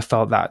 if I ever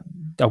felt that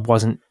I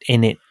wasn't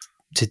in it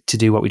to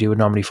do what we do with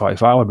Normandy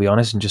 45, I would be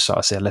honest and just sort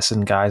of say,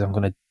 listen, guys, I'm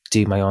going to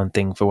do my own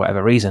thing for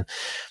whatever reason.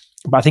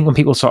 But I think when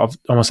people sort of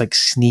almost like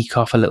sneak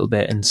off a little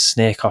bit and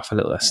snake off a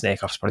little,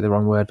 snake off's probably the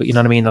wrong word, but you know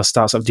what I mean? They'll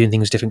start sort of doing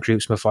things with different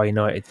groups, and before you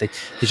know it, there's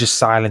just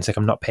silence, like,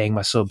 I'm not paying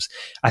my subs.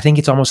 I think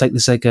it's almost like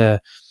there's like a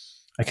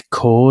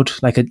code,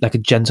 like a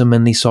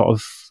gentlemanly sort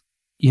of,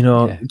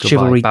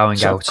 chivalry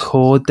bowing out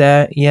code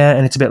there. Yeah.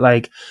 And it's a bit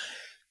like,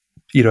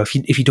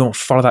 if you don't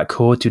follow that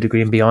code to a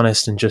degree and be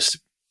honest and just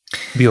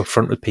be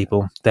upfront with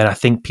people, then I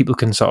think people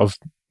can sort of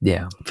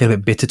feel a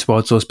bit bitter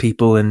towards those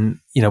people. And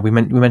we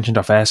mentioned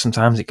off air,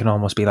 sometimes it can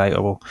almost be like,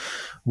 oh, well,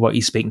 what are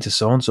you speaking to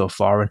so and so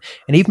for?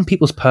 And even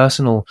people's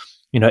personal,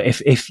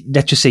 if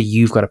let's just say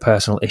you've got a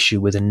personal issue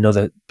with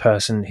another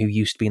person who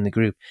used to be in the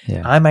group,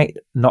 I might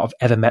not have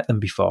ever met them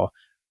before,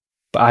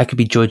 but I could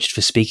be judged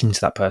for speaking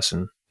to that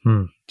person.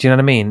 Do you know what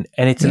I mean?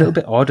 And it's a little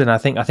bit odd, and I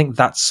think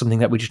that's something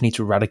that we just need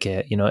to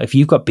eradicate. If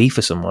you've got beef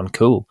with someone,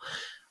 cool,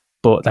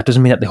 but that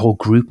doesn't mean that the whole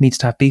group needs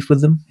to have beef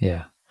with them.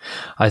 Yeah,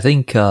 I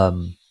think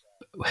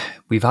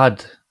we've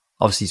had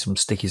obviously some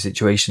sticky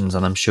situations,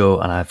 and I'm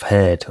sure, and I've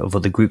heard of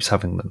other groups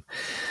having them,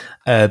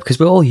 because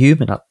we're all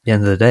human at the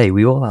end of the day.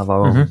 We all have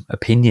our own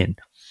opinion,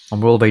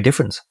 and we're all very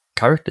different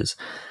characters.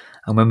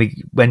 And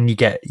when you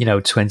get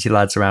 20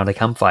 lads around a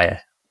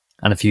campfire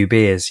and a few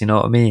beers, you know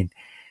what I mean,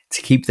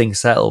 to keep things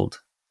settled,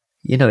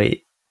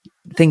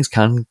 things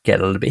can get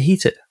a little bit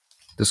heated,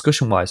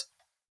 discussion wise.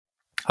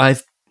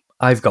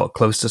 I've got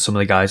close to some of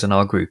the guys in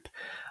our group,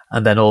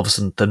 and then all of a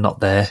sudden they're not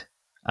there,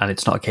 and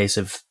it's not a case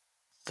of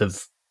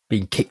they've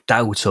been kicked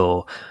out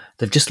or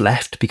they've just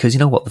left because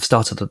they've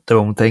started their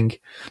own thing.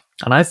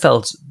 And I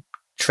felt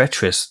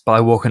treacherous by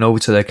walking over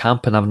to their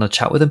camp and having a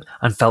chat with them,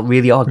 and felt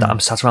really odd that I'm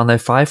sat around their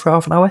fire for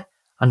half an hour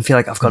and feel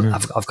like I've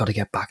got to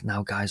get back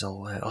now, guys.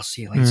 I'll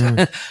see you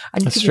later.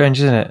 And that's strange,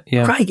 isn't it?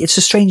 Yeah, right. It's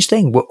a strange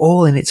thing. We're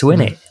all in it to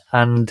win it,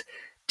 and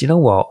do you know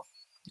what?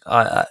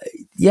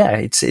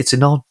 It's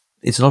an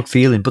odd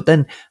feeling, but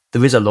then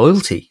there is a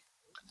loyalty,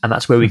 and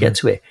that's where we get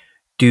to it.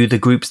 Do the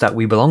groups that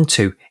we belong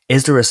to,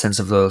 is there a sense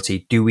of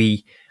loyalty? Do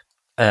we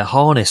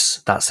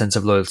harness that sense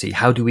of loyalty?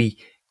 How do we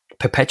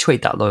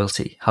perpetuate that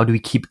loyalty? How do we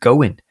keep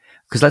going?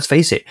 Because let's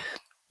face it,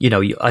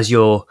 as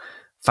your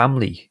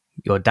family,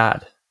 your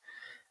dad,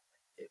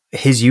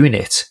 his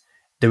unit,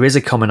 there is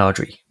a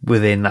camaraderie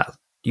within that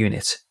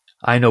unit.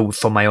 I know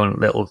from my own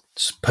little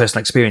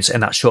personal experience in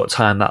that short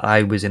time that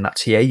I was in that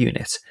TA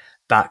unit,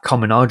 that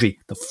camaraderie,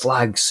 the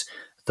flags,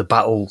 the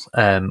battle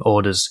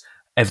orders,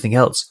 everything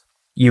else,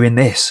 you're in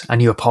this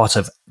and you're part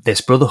of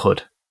this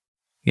brotherhood.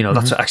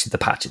 That's actually the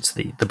patch, it's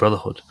the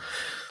brotherhood.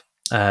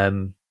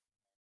 And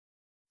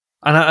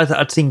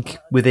I think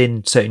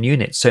within certain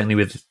units, certainly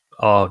with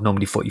our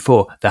Normandy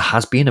 44, there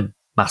has been a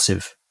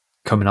massive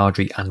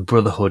camaraderie and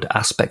brotherhood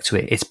aspect to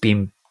it. It's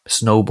been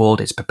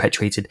snowballed, it's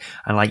perpetuated.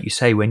 And like you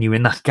say, when you're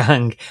in that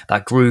gang,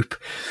 that group,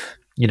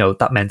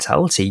 that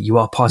mentality, you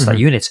are part of that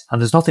unit.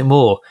 And there's nothing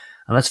more.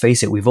 And let's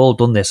face it, we've all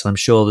done this. And I'm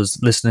sure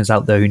there's listeners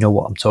out there who know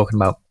what I'm talking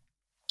about.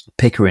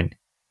 Pickering.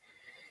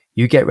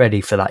 You get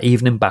ready for that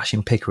evening bash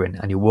in Pickering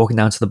and you're walking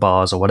down to the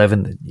bars or whatever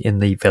in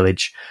the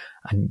village,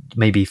 and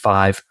maybe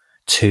 5,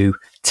 2,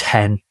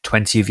 10,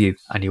 20 of you,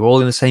 and you're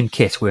all in the same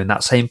kit, we're in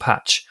that same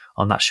patch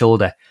on that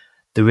shoulder.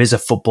 There is a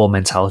football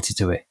mentality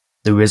to it.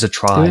 There is a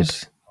tribe.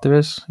 There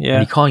is, yeah.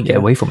 And you can't get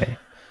away from it.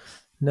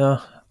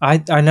 No, I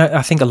know.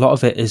 I think a lot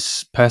of it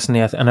is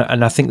personally,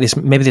 and I think this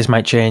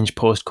might change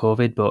post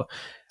COVID, but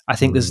I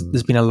think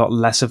there's been a lot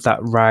less of that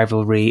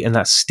rivalry and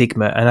that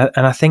stigma,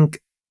 and I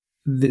think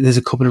there's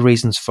a couple of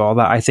reasons for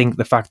that. I think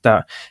the fact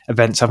that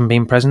events haven't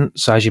been present,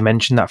 so as you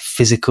mentioned, that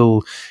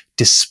physical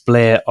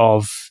display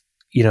of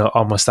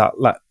almost that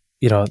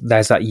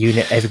there's that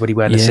unit, everybody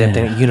wearing the same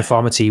thing,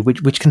 uniformity,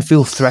 which can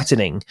feel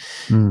threatening,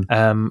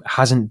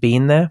 hasn't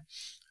been there.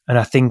 And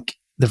I think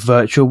the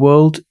virtual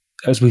world,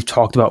 as we've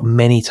talked about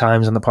many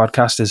times on the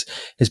podcast,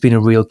 has been a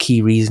real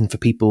key reason for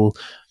people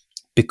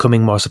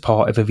becoming more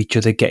supportive of each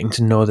other, getting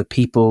to know the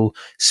people,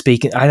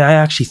 speaking. And I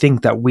actually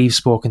think that we've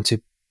spoken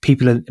to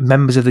people,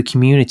 members of the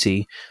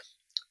community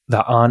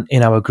that aren't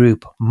in our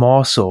group,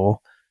 more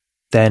so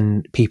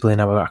than people in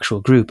our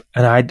actual group.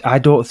 And I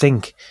don't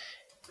think,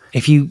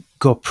 if you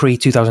go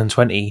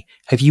pre-2020,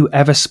 have you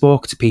ever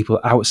spoke to people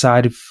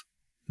outside of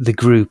the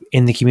group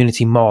in the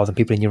community more than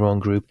people in your own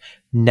group?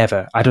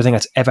 Never. I don't think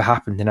that's ever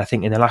happened. And I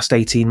think in the last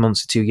 18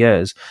 months to 2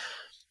 years,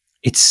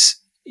 it's,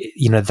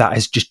 that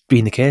has just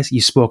been the case.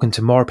 You've spoken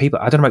to more people.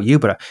 I don't know about you,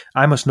 but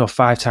I must know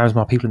 5 times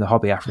more people in the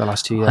hobby after the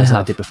last 2 years than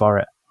I did before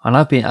it. And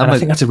I think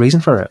that's a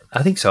reason for it.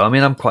 I think so. I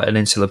mean, I'm quite an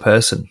insular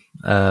person.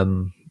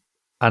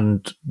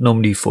 And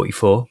Normandy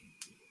 44,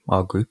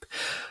 our group,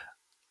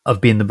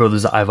 have been the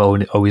brothers that I've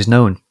always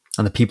known.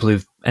 And the people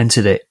who've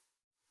entered it,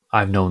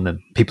 I've known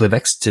them. People who've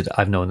exited,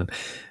 I've known them.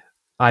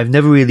 I've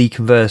never really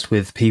conversed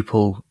with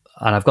people,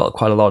 and I've got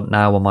quite a lot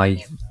now on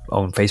my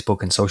own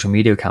Facebook and social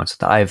media accounts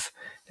that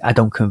I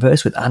don't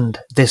converse with. And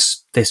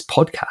this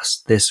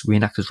podcast, this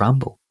Reenactors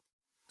Ramble,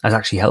 has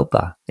actually helped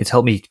that. It's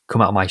helped me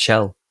come out of my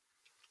shell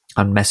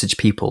and message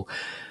people.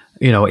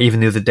 Even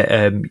the other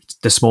day,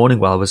 this morning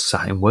while I was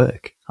sat in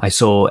work, I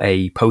saw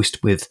a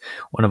post with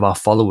one of our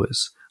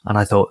followers, and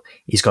I thought,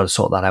 he's got to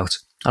sort that out.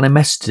 And I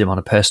messaged him on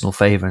a personal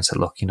favour and said,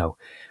 look,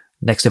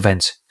 next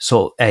event,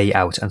 sort A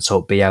out and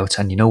sort B out.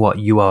 And you know what?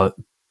 You are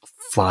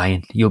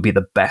flying. You'll be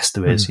the best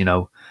there is,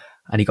 And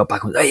he got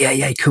back and went, hey,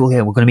 yeah, cool.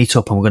 Yeah, we're going to meet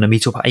up, and we're going to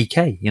meet up at AK,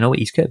 at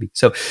East Kirby.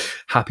 So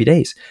happy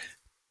days.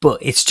 But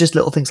it's just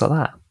little things like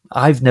that.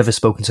 I've never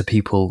spoken to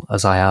people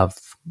as I have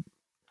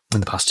in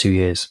the past 2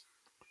 years,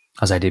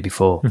 as I did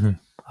before.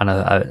 And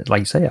I like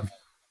you say, I've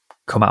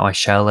come out of my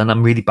shell, and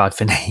I'm really bad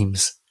for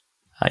names,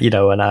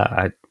 and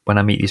I when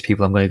I meet these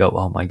people, I'm going to go,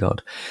 oh my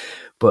God.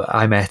 But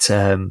I met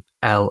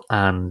Elle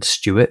and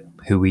Stuart,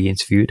 who we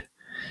interviewed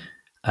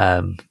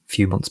a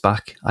few months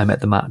back. I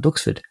met them at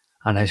Duxford,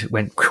 and I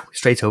went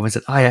straight over and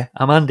said, hiya,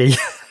 I'm Andy.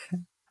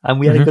 And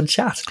we had a good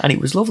chat, and it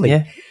was lovely.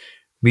 Yeah.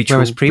 Mutual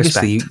Whereas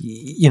previously,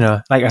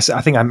 respect. like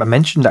I think I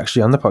mentioned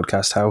actually on the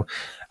podcast how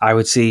I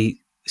would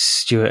see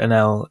Stuart and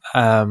Elle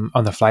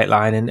on the flight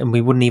line, and we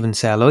wouldn't even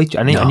say hello.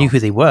 I knew who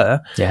they were.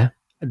 Yeah.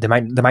 They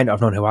might not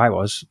have known who I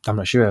was. I'm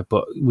not sure,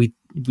 but we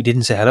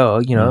didn't say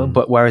hello,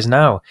 But whereas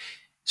now,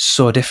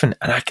 so different,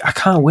 and I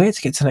can't wait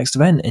to get to the next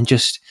event and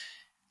just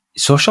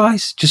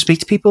socialize, just speak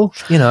to people,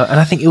 and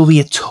I think it will be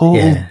a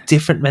total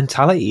different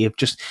mentality of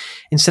just,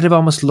 instead of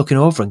almost looking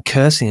over and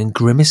cursing and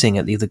grimacing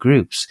at the other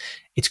groups,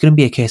 it's going to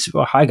be a case of,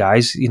 oh, hi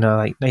guys,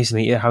 like, nice to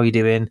meet you, how are you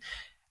doing?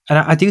 And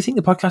I do think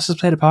the podcast has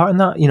played a part in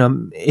that,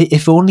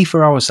 if only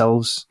for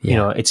ourselves.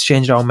 It's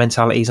changed our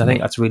mentalities. I think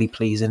that's really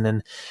pleasing.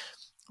 And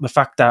the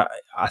fact that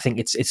I think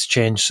it's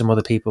changed some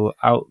other people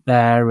out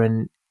there,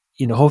 and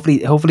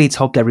hopefully it's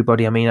helped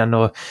everybody. I mean, I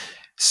know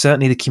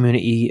certainly the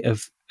community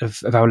of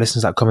our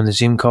listeners that come in the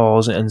Zoom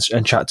calls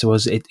and chat to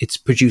us, it's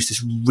produced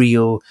this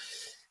real,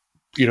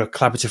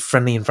 collaborative,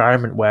 friendly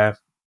environment where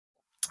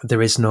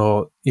there is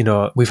no,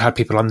 we've had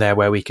people on there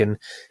where we can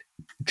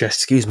just,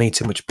 excuse me,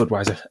 too much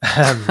Budweiser,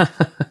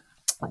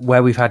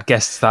 where we've had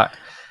guests that,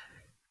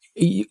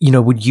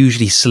 would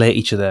usually slate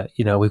each other.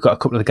 We've got a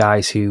couple of the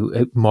guys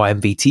who, more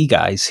MVT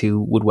guys,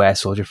 who would wear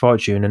Soldier of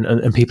Fortune,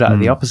 and people that are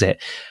the opposite.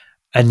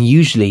 And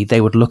usually they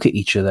would look at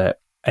each other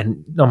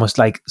and almost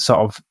like sort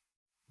of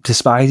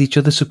despise each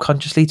other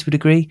subconsciously to a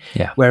degree.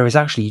 Yeah. Whereas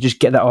actually you just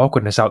get that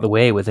awkwardness out the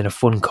way within a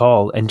fun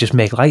call and just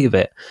make light of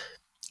it,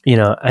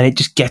 and it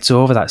just gets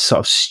over that sort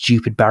of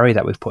stupid barrier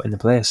that we've put into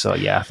place. So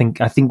yeah, I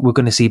think we're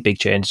going to see big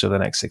changes over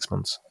the next 6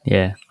 months.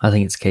 Yeah, I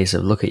think it's a case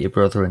of look at your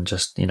brother and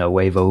just,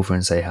 wave over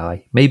and say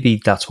hi.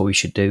 Maybe that's what we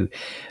should do.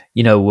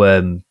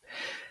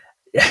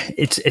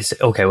 It's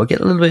okay, we'll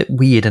get a little bit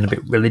weird and a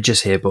bit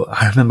religious here, but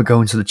I remember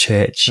going to the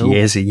church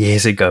years and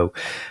years ago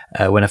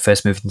when I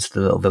first moved into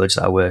the little village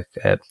that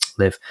I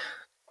live,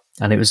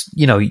 and it was,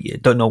 you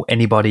don't know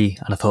anybody,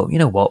 and I thought,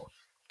 what,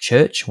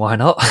 church, why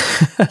not?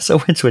 So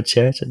I went to a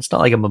church, and it's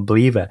not like I'm a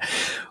believer,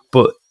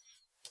 but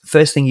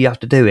first thing you have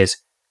to do is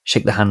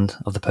shake the hand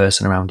of the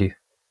person around you,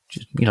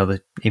 just,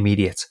 the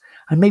immediate.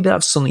 And maybe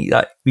that's something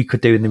that we could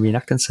do in the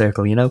reenacting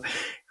circle,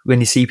 when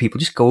you see people,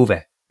 just go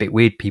over. Bit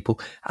weird people.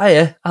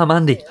 Hiya, I'm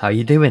Andy. How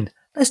you doing?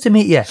 Nice to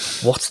meet you.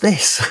 What's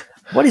this?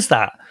 What is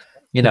that?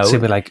 It's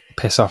simply like,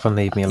 piss off and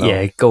leave me alone.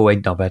 Yeah, go away,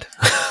 knobhead.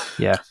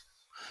 Yeah,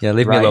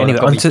 leave me alone.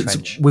 Anyway,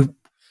 we've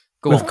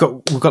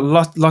got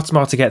lots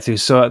more to get through.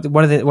 So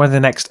one of the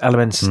next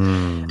elements,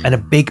 and a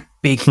big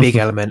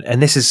element,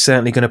 and this is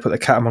certainly going to put the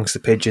cat amongst the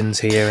pigeons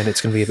here, and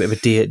it's going to be a bit of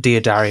a dear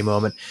diary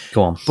moment.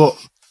 Go on, but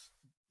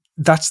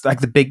that's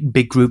like the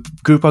big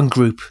group on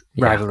group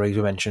rivalries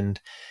we mentioned.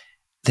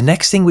 The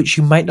next thing, which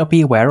you might not be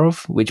aware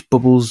of, which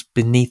bubbles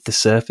beneath the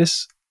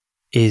surface,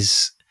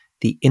 is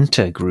the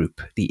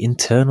intergroup, the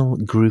internal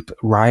group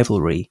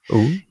rivalry,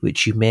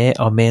 which you may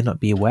or may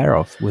not be aware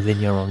of within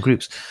your own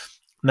groups.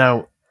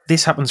 Now,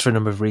 this happens for a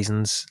number of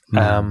reasons.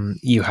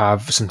 You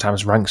have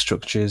sometimes rank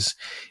structures.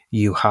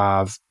 You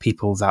have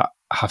people that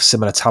have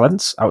similar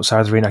talents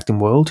outside the reenacting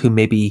world who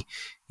maybe,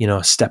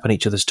 step on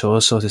each other's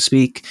toes, so to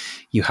speak.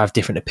 You have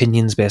different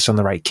opinions based on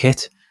the right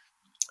kit,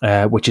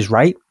 which is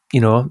right.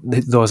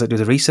 Those that do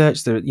the research,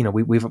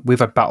 we've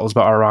had battles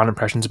about our own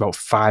impressions about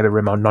fiber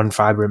rim or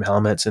non-fiber rim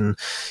helmets and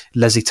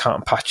Leslie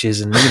tartan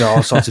patches and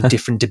all sorts of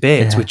different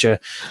debates, which are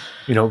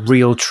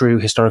real, true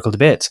historical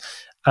debates.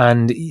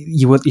 And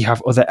you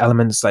have other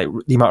elements like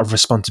the amount of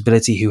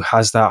responsibility, who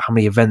has that, how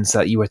many events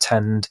that you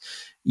attend,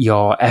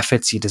 your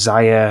efforts, your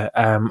desire,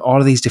 all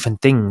of these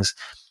different things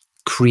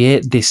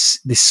create this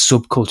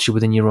subculture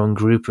within your own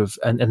group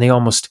and they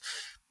almost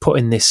put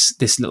in this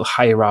little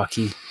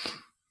hierarchy.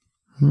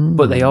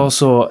 But they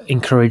also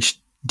encourage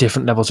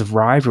different levels of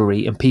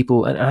rivalry in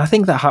people. And I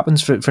think that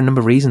happens for a number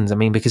of reasons. I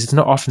mean, because it's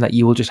not often that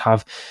you will just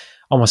have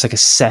almost like a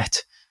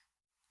set,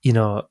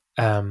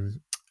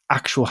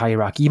 actual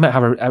hierarchy. You might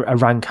have a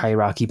rank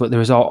hierarchy, but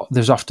there's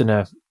often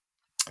a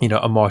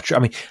more... I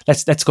mean,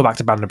 let's go back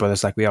to Band of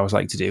Brothers like we always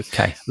like to do.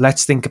 Okay.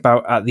 Let's think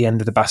about at the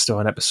end of the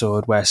Bastogne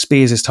episode where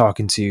Spears is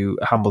talking to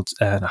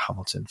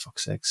Hamilton,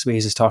 fuck's sake.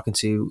 Spears is talking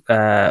to,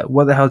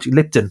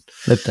 Lipton.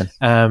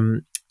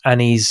 And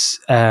he's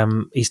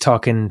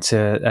talking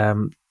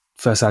to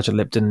First Sergeant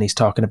Lipton, and he's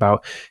talking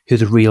about who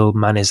the real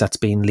man is that's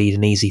been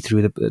leading easy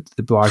through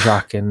the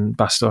Bois-Jacques and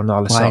Bastogne and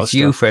all this sort of stuff.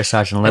 You, First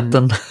Sergeant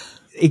Lipton.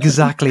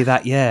 Exactly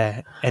that,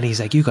 yeah. And he's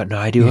like, you got no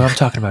idea who I'm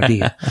talking about, do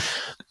you?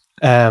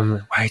 Why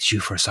it's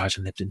you, First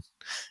Sergeant Lipton?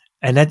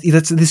 And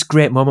that's this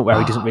great moment where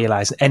he doesn't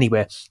realise.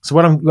 Anyway, so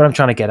what I'm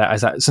trying to get at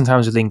is that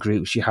sometimes within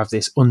groups you have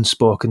this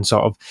unspoken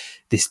sort of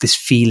this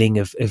feeling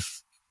of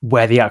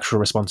where the actual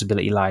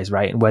responsibility lies,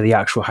 right? And where the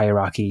actual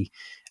hierarchy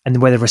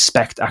and where the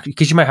respect actually,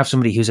 because you might have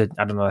somebody who's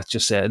let's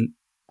just say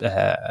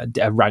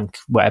a rank,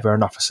 whatever,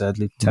 an officer,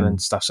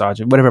 lieutenant, staff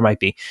sergeant, whatever it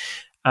might be.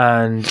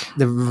 And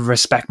the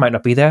respect might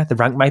not be there. The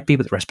rank might be,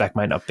 but the respect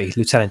might not be.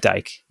 Lieutenant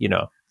Dyke,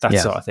 that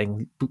sort of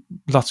thing.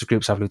 Lots of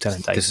groups have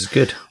Lieutenant Dyke. This is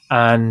good.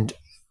 And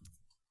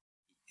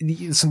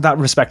that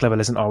respect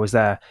level isn't always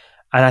there.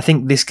 And I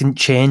think this can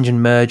change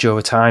and merge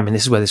over time. And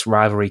this is where this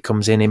rivalry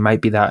comes in. It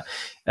might be that,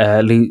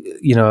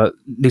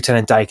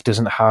 Lieutenant Dyke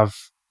doesn't have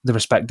the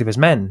respect of his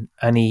men.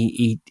 And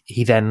he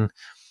then,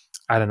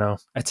 I don't know,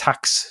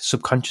 attacks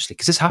subconsciously.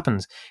 Because this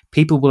happens.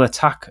 People will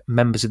attack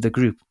members of the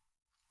group,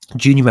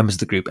 junior members of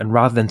the group. And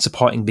rather than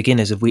supporting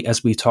beginners,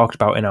 as we talked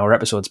about in our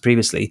episodes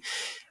previously,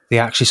 they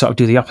actually sort of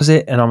do the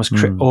opposite and almost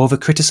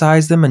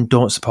over-criticize them and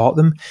don't support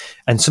them.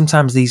 And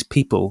sometimes these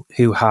people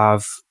who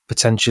have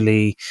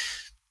potentially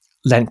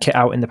lent kit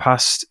out in the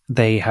past,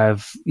 they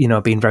have,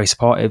 been very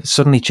supportive,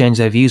 suddenly change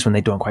their views when they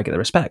don't quite get the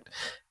respect.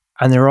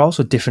 And there are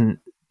also different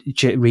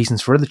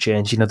reasons for other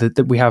change.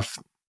 That we have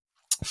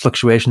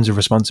fluctuations of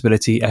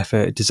responsibility,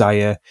 effort,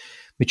 desire,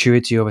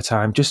 maturity over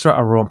time, just throughout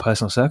our own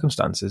personal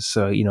circumstances.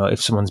 So,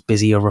 if someone's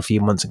busy over a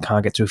few months and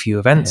can't get to a few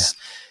events,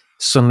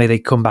 suddenly they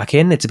come back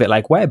in. It's a bit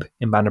like Webb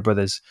in Band of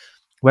Brothers.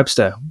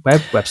 Webster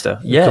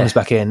comes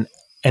back in,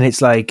 and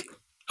it's like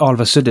all of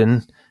a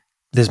sudden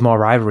there's more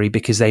rivalry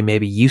because they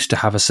maybe used to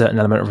have a certain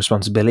element of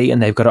responsibility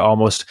and they've got to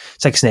almost,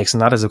 it's like snakes and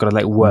ladders, they've got to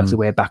like work their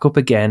way back up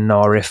again.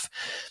 Or if,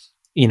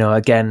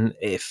 again,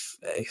 if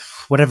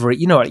whatever,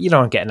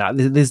 I'm getting at,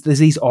 there's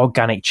these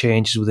organic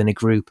changes within a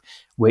group,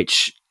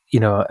 which,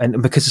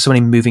 and because there's so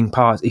many moving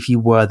parts, if you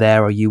were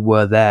there or you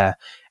were there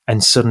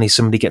and suddenly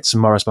somebody gets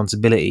some more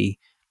responsibility,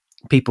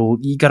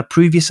 you got to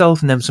prove yourself,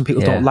 and then some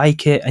people don't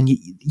like it. And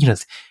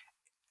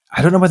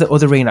I don't know whether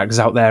other reenactors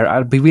out there,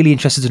 I'd be really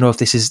interested to know if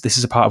this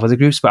is a part of other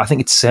groups, but I think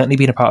it's certainly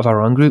been a part of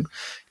our own group,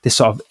 this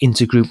sort of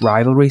intergroup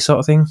rivalry sort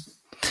of thing.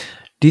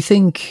 Do you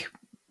think,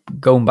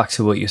 going back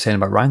to what you were saying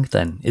about rank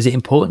then, is it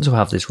important to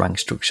have this rank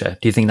structure?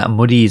 Do you think that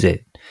muddies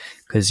it?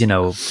 Because,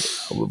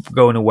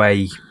 going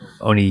away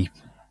only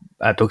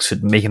at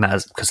Duxford, making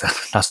that, because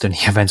that's the only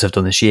events I've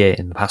done this year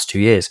in the past 2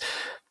 years,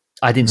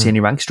 I didn't see any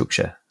rank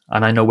structure.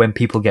 And I know when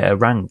people get a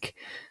rank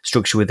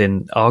structure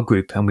within our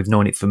group, and we've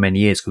known it for many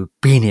years, we've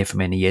been here for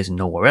many years and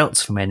nowhere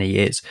else for many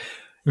years,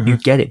 you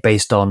get it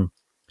based on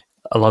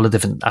a lot of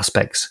different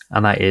aspects.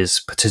 And that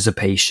is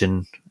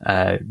participation,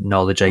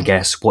 knowledge, I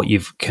guess, what you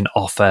can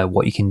offer,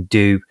 what you can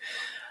do,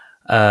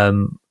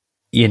 and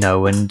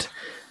not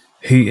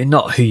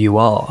who you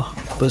are,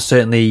 but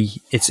certainly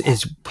it's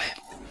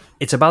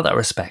about that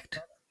respect.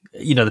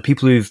 The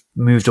people who've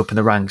moved up in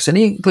the ranks, and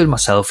including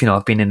myself,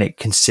 I've been in it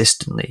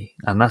consistently,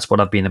 and that's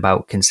what I've been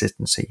about,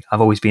 consistency. I've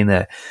always been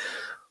there.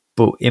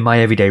 But in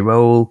my everyday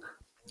role,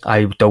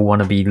 I don't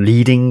want to be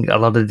leading a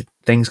lot of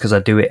things because I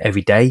do it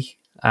every day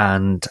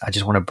and I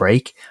just want to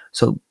break.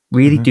 So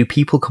really, do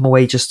people come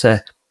away just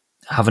to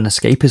have an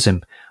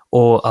escapism,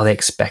 or are they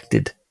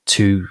expected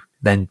to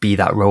then be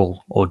that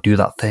role or do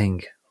that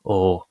thing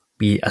or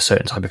be a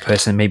certain type of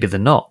person? Maybe they're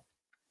not.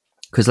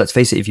 Because let's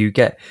face it, if you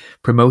get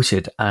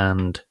promoted,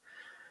 and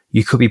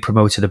you could be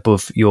promoted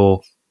above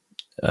your,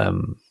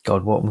 above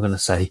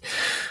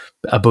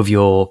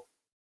your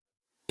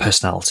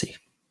personality.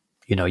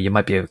 You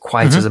might be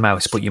quiet as a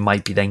mouse, but you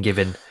might be then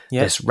given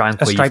this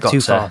rank where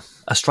you've got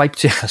a stripe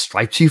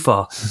too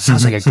far.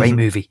 Sounds like a great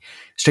movie.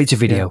 Straight to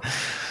video. Yeah.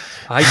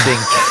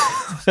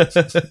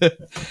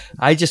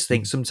 I just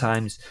think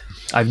sometimes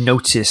I've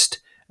noticed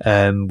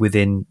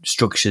within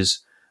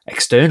structures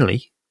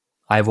externally,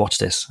 I've watched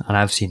this and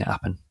I've seen it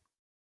happen.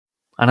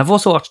 And I've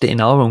also watched it in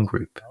our own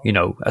group,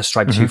 a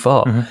stripe too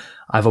far.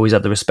 I've always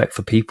had the respect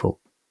for people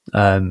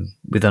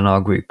within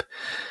our group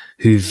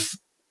who've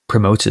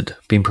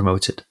been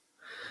promoted.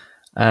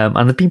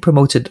 And they've been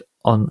promoted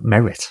on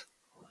merit,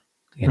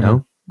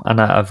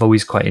 and I've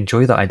always quite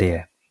enjoyed that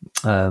idea.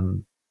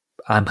 I'm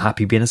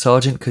happy being a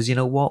sergeant because you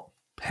know what?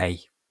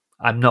 Hey,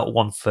 I'm not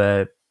one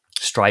for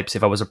stripes.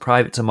 If I was a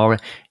private tomorrow,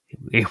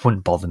 it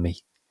wouldn't bother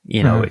me.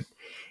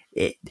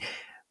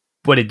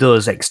 What it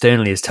does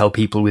externally is tell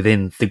people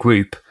within the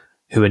group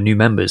who are new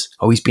members,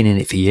 he's been in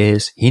it for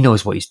years. He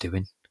knows what he's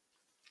doing.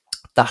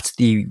 That's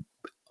the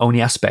only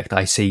aspect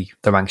I see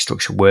the rank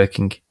structure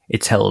working.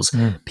 It tells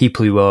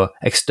people who are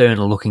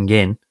external looking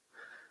in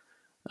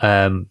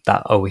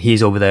that,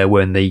 he's over there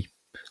wearing the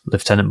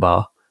lieutenant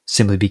bar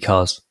simply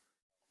because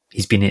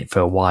he's been in it for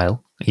a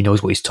while. He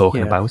knows what he's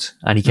talking about,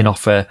 and he can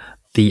offer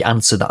the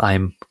answer that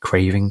I'm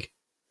craving.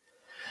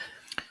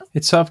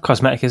 It's sort of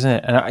cosmetic, isn't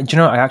it? And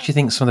I actually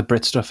think some of the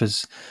Brit stuff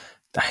is,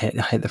 I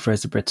hate the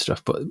phrase the Brit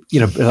stuff, but a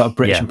lot of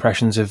British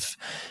impressions have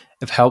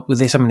helped with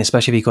this. I mean,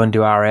 especially if you go and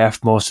do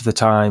RAF, most of the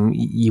time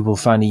you will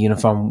find a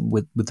uniform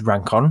with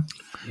rank on.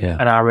 Yeah.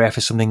 And RAF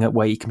is something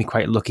where you can be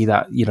quite lucky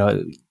that,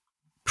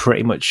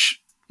 pretty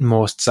much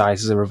most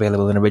sizes are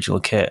available in original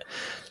kit,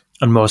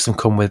 and most of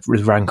them come with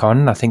rank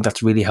on. I think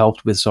that's really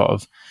helped with sort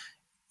of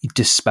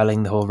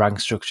dispelling the whole rank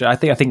structure. I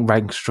think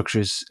rank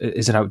structure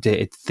is an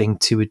outdated thing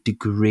to a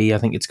degree. I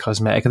think it's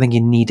cosmetic. I think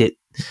you need it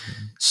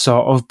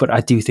sort of, but I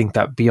do think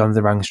that beyond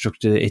the rank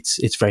structure,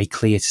 it's very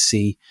clear to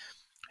see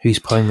who's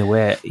pulling the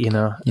weight,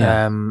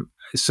 Yeah.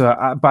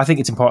 But I think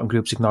it's important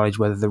groups acknowledge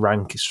whether the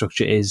rank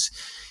structure is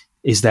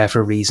there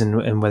for a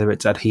reason, and whether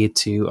it's adhered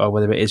to or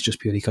whether it is just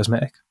purely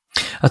cosmetic.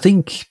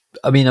 I'm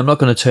not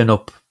going to turn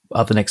up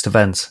at the next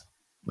event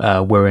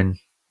wearing,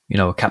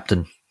 a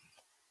captain,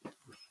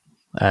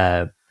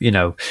 and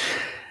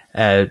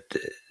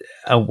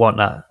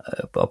whatnot,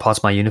 a part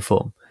of my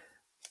uniform.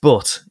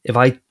 But if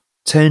I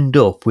turned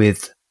up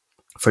with,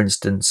 for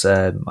instance,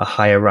 a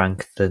higher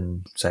rank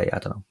than, say, I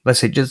don't know, let's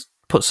say just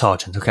put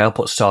sergeant. Okay, I'll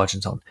put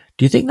sergeant on.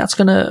 Do you think that's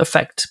going to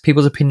affect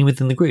people's opinion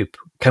within the group?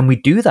 Can we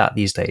do that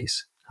these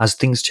days? Has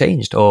things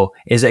changed? Or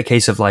is it a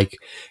case of like,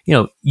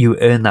 you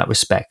earn that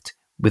respect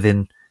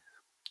within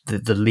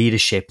the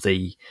leadership,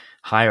 the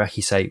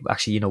hierarchy, say,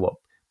 actually, you know what,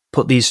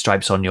 put these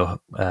stripes on your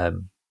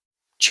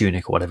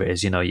tunic or whatever it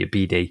is, your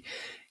BD,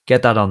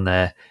 get that on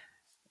there,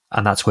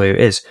 and that's where it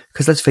is.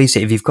 Because let's face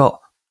it, if you've got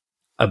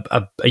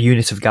a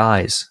unit of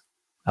guys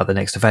at the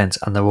next event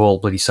and they're all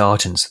bloody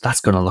sergeants,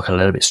 that's going to look a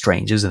little bit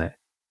strange, isn't it?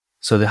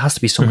 So there has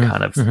to be some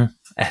kind of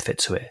effort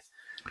to it.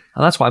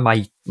 And that's why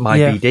my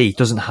BD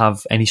doesn't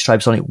have any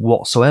stripes on it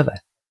whatsoever.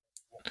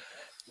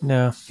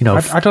 No.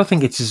 I don't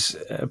think it's as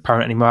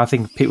apparent anymore. I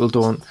think people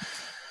don't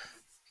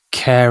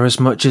care as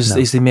much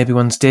as they maybe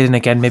once did. And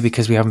again, maybe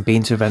because we haven't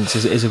been to events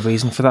is a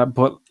reason for that.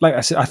 But like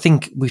I said, I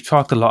think we've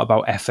talked a lot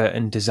about effort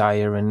and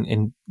desire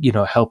and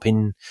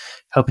helping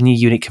your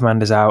unit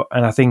commanders out.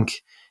 And I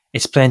think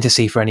it's plain to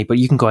see for but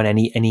you can go on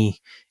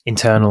any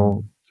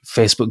internal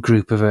Facebook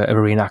group of a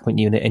reenactment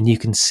unit and you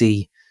can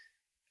see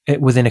it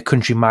within a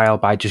country mile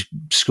by just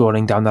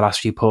scrolling down the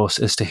last few posts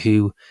as to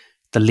who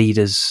the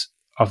leaders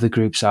of the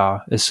groups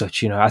are as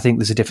such. I think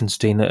there's a difference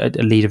between a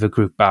leader of a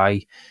group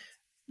by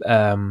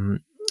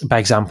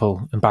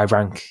example and by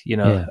rank,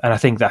 and I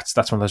think that's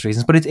one of those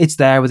reasons. But it's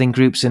there within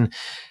groups, and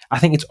I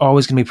think it's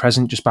always going to be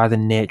present just by the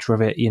nature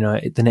of it.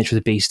 The nature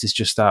of the beast is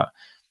just that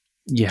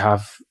you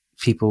have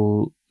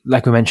people,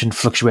 like we mentioned,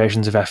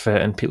 fluctuations of effort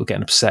and people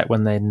getting upset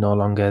when they no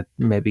longer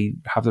maybe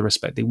have the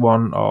respect they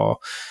want, or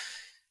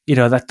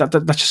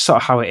that's just sort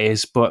of how it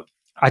is. But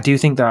I do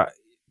think that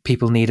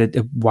people need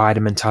a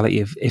wider mentality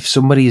of if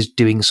somebody is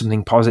doing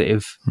something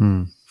positive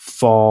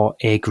for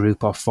a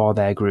group or for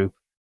their group,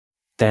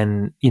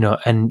 then,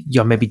 and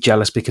you're maybe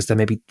jealous because they're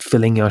maybe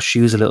filling your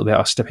shoes a little bit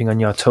or stepping on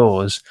your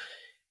toes,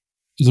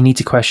 you need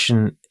to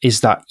question,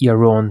 is that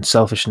your own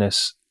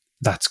selfishness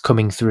that's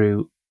coming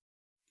through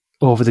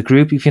over the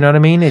group, if you know what I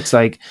mean? It's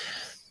like,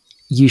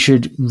 you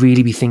should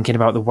really be thinking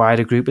about the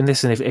wider group in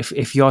this. And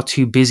if you're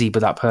too busy,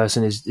 but that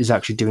person is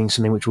actually doing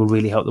something which will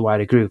really help the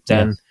wider group,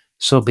 then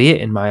so be it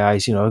in my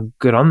eyes,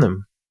 good on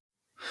them.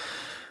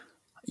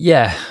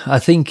 Yeah, I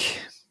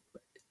think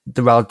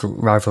the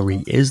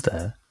rivalry is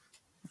there.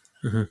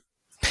 Mm-hmm.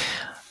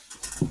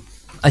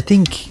 I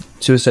think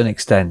to a certain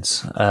extent,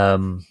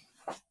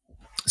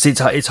 see,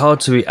 it's hard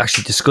to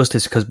actually discuss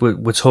this because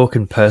we're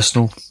talking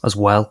personal as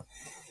well,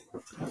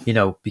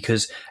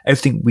 because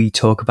everything we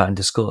talk about and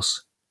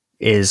discuss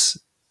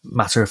is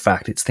matter of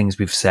fact. It's things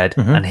we've said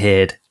and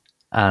heard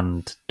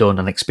and done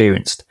and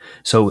experienced.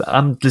 So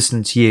I'm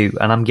listening to you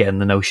and I'm getting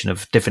the notion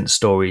of different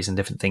stories and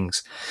different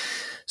things.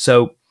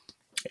 So,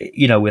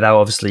 without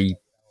obviously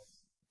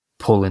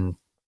pulling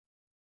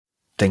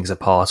things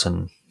apart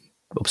and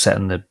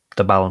upsetting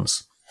the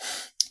balance.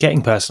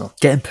 Getting personal,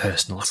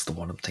 that's the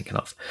one I'm thinking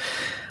of.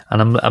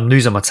 And I'm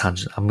losing my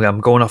tangent. I'm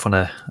going off on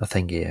a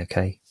thing here,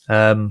 okay?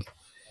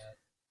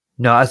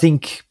 No, I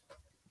think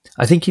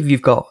if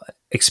you've got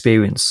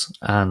experience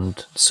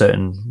and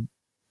certain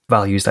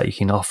values that you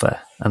can offer,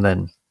 and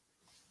then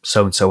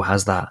so-and-so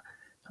has that,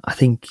 I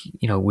think,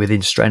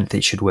 within strength,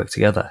 it should work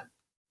together.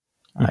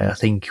 I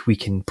think we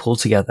can pull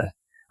together.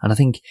 And I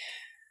think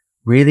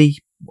really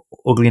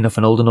ugly enough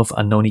and old enough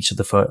and known each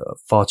other for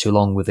far too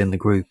long within the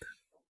group.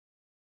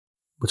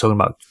 We're talking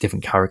about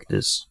different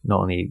characters, not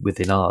only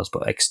within ours,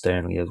 but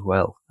externally as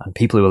well. And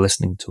people who are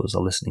listening to us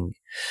are listening,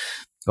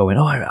 going,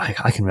 oh,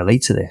 I can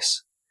relate to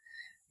this.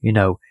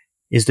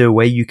 Is there a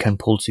way you can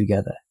pull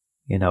together,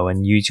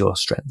 and use your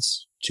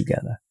strengths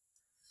together?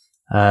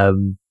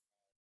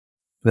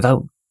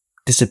 Without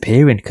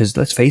disappearing, because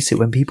let's face it,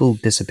 when people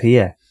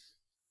disappear,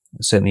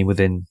 certainly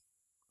within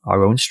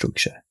our own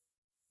structure,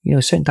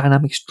 certain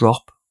dynamics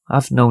drop.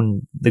 I've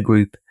known the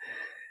group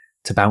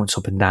to bounce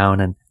up and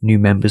down and new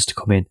members to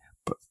come in.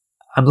 But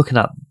I'm looking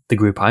at the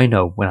group I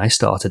know when I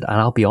started,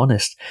 and I'll be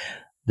honest,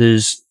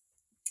 there's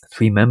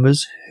 3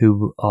 members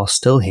who are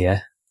still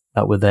here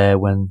that were there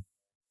when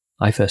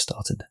I first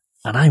started.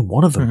 And I'm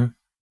one of them.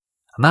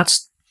 And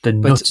that's the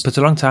nuts. But it's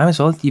a long time as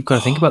well. You've got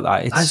to think about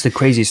that. That's the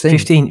craziest thing.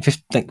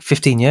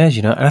 15 years,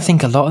 And I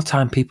think a lot of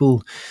time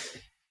people...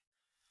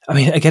 I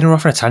mean, again, we're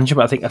off on a tangent,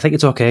 but I think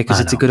it's okay because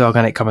it's a good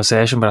organic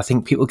conversation. But I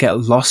think people get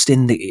lost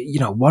in the,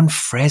 one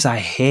phrase I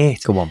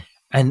hate. Go on.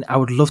 And I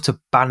would love to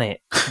ban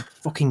it,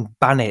 fucking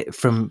ban it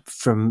from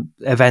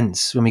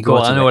events when we go.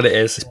 I know what it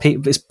is.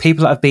 It's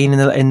people that have been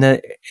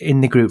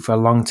in the group for a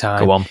long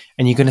time. Go on.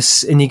 And you're gonna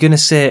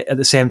say it at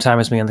the same time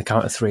as me on the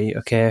count of 3.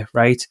 Okay,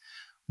 right?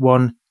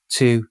 1,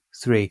 2,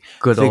 3.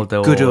 Good old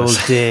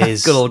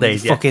days. Good old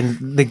days.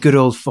 Fucking the good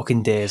old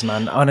fucking days,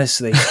 man.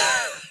 Honestly.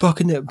 Back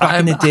in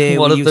the day,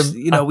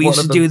 we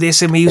used to do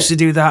this and we used to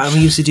do that and we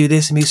used to do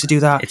this and we used to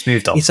do that. It's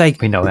moved on. It's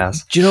like, we know it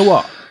has. Do you know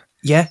what?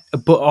 Yeah,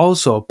 but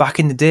also back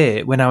in the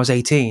day when I was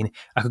 18,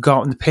 I could go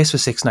out on the piss for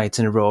 6 nights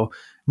in a row,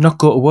 not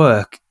go to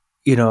work,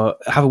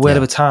 have a whale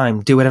of a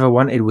time, do whatever I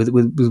wanted with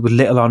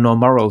little or no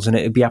morals, and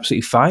it'd be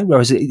absolutely fine.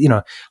 Whereas,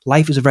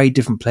 life is a very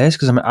different place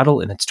because I'm an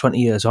adult and it's 20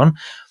 years on,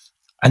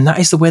 and that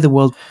is the way the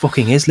world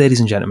fucking is,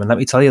 ladies and gentlemen. Let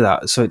me tell you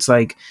that. So it's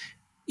like,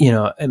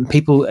 and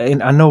people,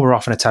 and I know we're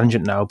off on a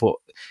tangent now, but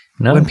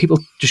when people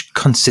just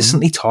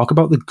consistently talk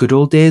about the good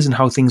old days and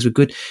how things were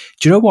good,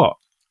 do you know what?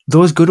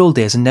 Those good old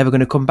days are never going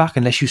to come back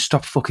unless you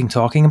stop fucking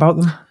talking about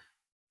them.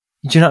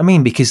 Do you know what I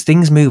mean? Because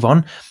things move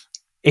on.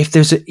 If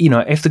there's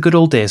if the good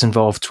old days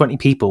involve 20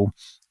 people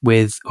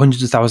with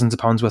hundreds of thousands of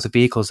pounds worth of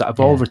vehicles that have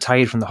all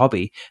retired from the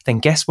hobby, then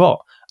guess what?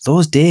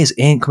 Those days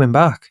ain't coming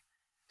back.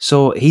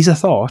 So he's a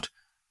thought,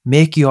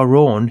 make your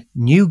own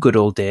new good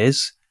old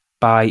days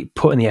by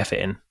putting the effort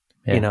in.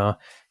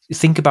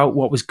 Think about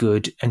what was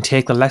good and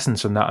take the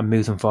lessons from that and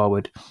move them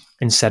forward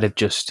instead of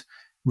just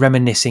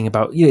reminiscing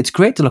about, it's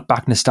great to look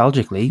back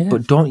nostalgically,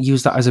 but don't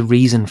use that as a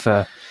reason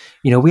for,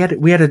 we had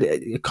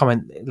a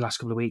comment the last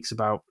couple of weeks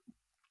about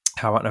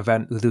how at an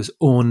event there was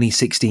only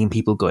 16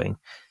 people going.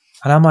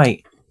 And I'm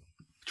like, do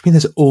you mean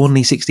there's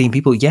only 16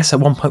 people? Yes,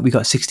 at one point we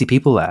got 60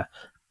 people there.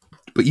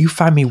 But you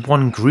find me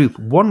one group,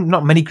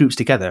 not many groups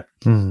together,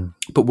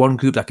 but one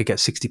group that could get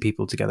 60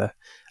 people together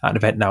at an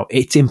event now.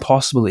 It's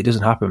impossible. It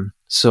doesn't happen.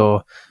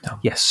 So,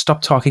 yes,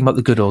 stop talking about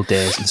the good old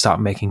days and start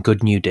making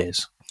good new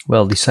days.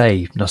 Well, they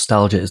say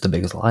nostalgia is the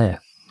biggest liar.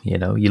 You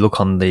look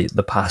on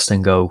the past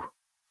and go,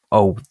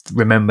 oh,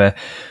 remember,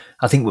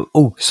 I think,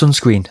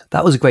 Sunscreen,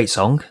 that was a great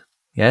song.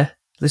 Yeah,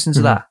 listen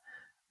to that.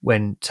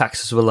 When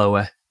taxes were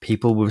lower,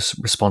 people were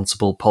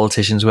responsible,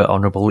 politicians were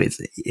honourable.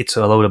 It's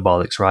a load of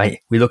bollocks, right?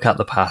 We look at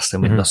the past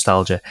and with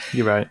nostalgia.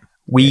 You're right.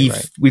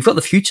 We've got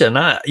the future,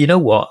 and you know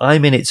what?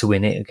 I'm in it to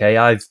win it. Okay,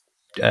 I've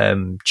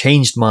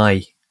changed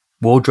my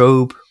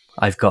wardrobe.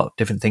 I've got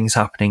different things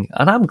happening,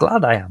 and I'm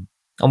glad I am.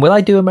 And will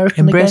I do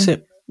American Embrace again?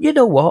 it. You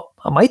know what?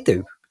 I might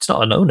do. It's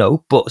not a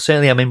no-no, but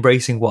certainly I'm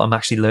embracing what I'm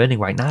actually learning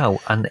right now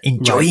and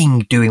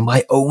enjoying doing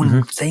my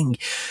own thing.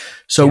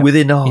 So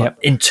within our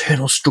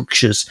internal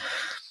structures,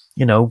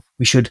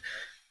 we should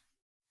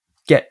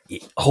get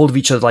hold of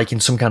each other like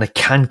in some kind of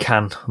can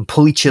and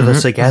pull each other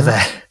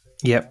together.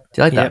 Yep.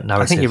 Do you like that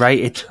narrative? I think you're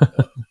right.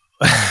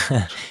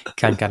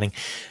 Canning.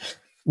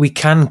 We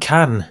can.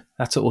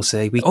 That's what we'll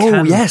say. We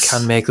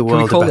can make the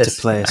world a better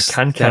place.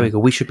 There we go.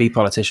 We should be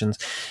politicians.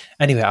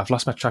 Anyway, I've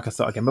lost my track of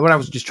thought again. But what I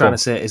was just trying to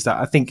say is that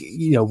I think,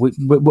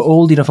 we're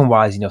old enough and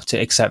wise enough to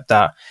accept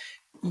that.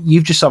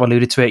 You've just sort of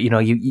alluded to it.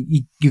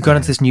 You've gone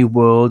into this new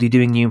world. You're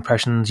doing new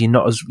impressions. You're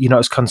not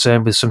as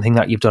concerned with something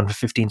that you've done for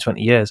 15,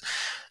 20 years.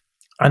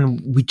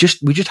 And we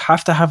just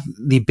have to have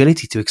the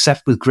ability to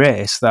accept with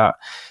grace that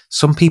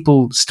some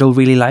people still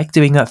really like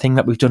doing that thing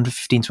that we've done for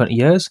 15, 20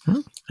 years,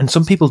 and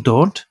some people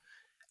don't.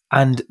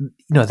 And,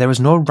 there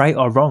is no right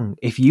or wrong.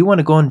 If you want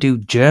to go and do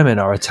German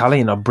or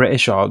Italian or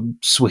British or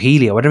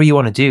Swahili or whatever you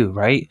want to do,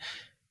 right?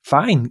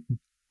 Fine.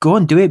 Go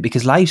and do it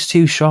because life's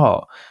too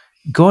short.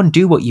 Go and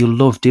do what you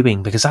love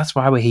doing because that's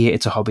why we're here.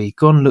 It's a hobby.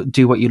 Go and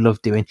do what you love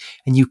doing.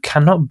 And you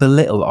cannot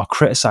belittle or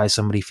criticize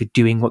somebody for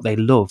doing what they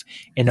love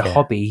in a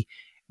hobby,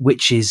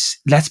 which is,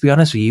 let's be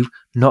honest with you,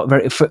 not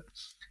very... For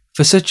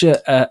such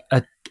a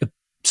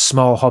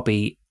small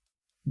hobby,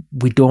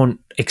 we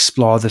don't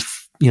explore the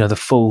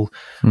full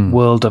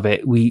world of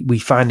it. We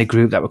find a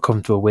group that we're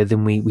comfortable with,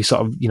 and we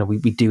sort of we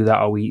do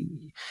that, or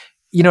we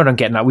what I'm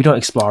getting at. We don't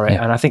explore it,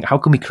 and I think how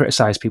can we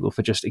criticize people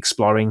for just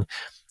exploring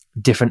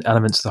different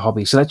elements of the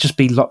hobby? So let's just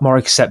be a lot more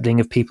accepting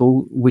of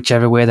people,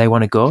 whichever way they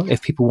want to go.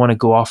 If people want to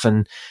go off,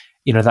 and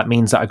that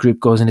means that a group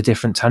goes in a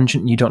different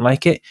tangent, and you don't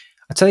like it,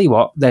 I tell you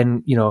what,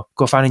 then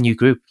go find a new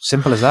group.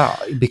 Simple as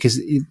that. Because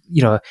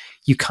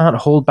you can't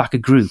hold back a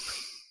group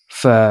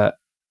for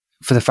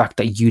the fact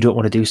that you don't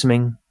want to do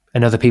something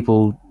and other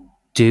people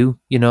do,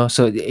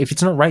 so if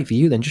it's not right for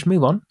you, then just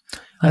move on.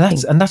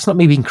 And that's not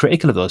me being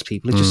critical of those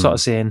people. It's just sort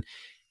of saying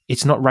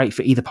it's not right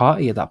for either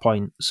party at that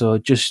point. So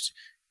just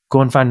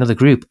go and find another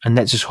group, and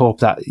let's just hope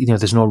that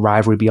there's no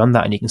rivalry beyond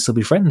that, and you can still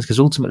be friends, because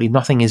ultimately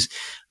nothing has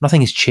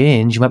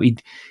changed. You might be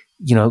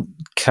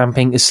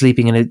camping,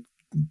 sleeping in a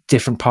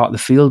different part of the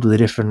field with a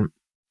different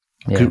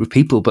group of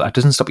people, but that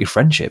doesn't stop your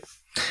friendship.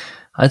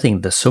 I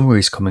think the summer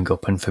is coming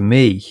up, and for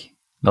me,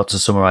 not to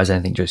summarize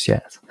anything just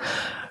yet,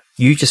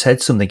 you just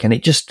said something and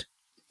it just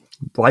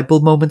light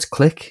bulb moments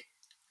click.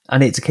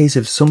 And it's a case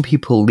of some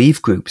people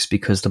leave groups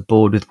because they're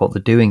bored with what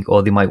they're doing,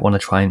 or they might want to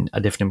try a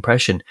different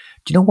impression.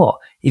 Do you know what?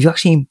 If you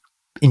actually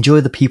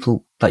enjoy the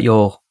people that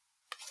you're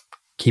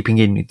keeping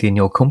in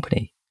your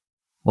company,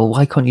 well,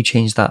 why can't you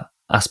change that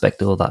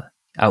aspect or that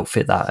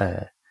outfit,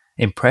 that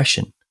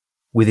impression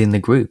within the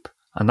group?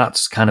 And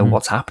that's kind of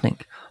what's happening.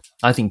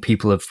 I think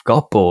people have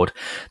got bored.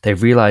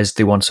 They've realized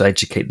they want to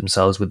educate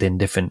themselves within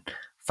different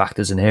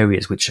factors and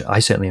areas, which I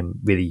certainly am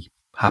really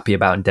happy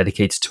about and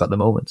dedicated to at the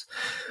moment.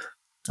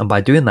 And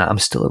by doing that, I'm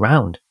still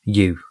around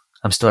you.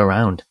 I'm still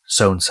around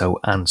so-and-so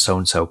and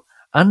so-and-so,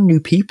 and new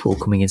people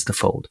coming into the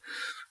fold.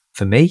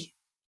 For me,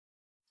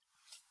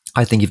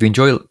 I think if you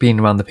enjoy being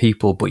around the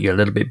people, but you're a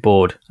little bit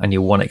bored and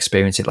you want to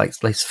experience it, like,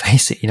 let's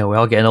face it, we're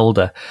all getting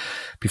older.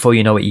 Before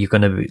you know it, you're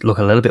going to look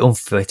a little bit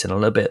unfit and a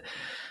little bit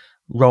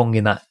wrong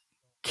in that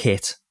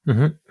kit.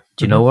 Do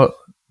you know what?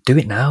 Do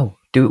it now.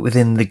 Do it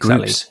within the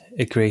groups. Exactly.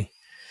 Agree.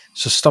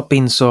 So stop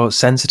being so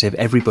sensitive,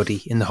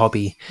 everybody in the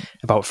hobby,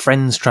 about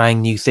friends trying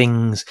new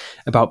things,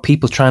 about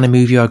people trying to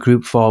move your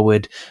group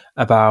forward,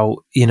 about,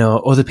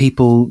 other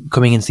people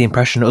coming into the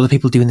impression, other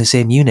people doing the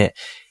same unit.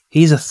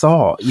 Here's a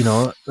thought,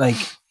 like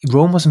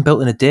Rome wasn't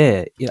built in a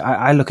day.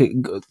 I look at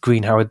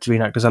Green Howard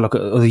Reenactors, I look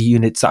at other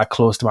units that are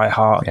close to my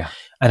heart,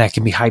 and I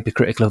can be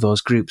hypercritical of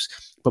those groups.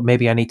 But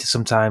maybe I need to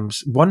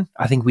sometimes,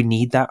 I think we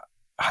need that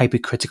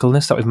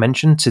hypercriticalness that we've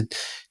mentioned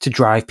to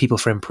drive people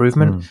for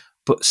improvement.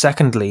 But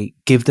secondly,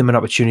 give them an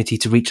opportunity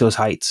to reach those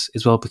heights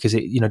as well, because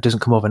it, doesn't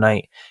come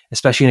overnight,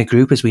 especially in a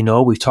group. As we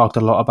know, we've talked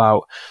a lot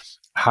about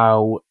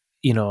how,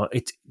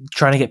 it's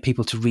trying to get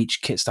people to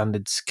reach kit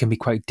standards can be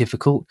quite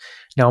difficult.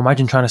 Now,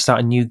 imagine trying to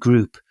start a new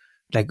group.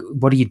 Like,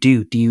 what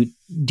do? Do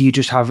you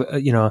just have,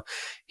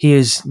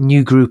 here's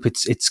new group.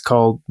 It's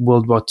called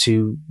World War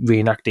II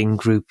Reenacting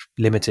Group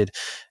Limited,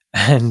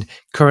 and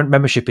current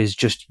membership is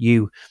just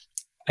you,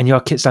 and your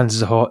kit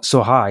standards are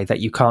so high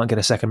that you can't get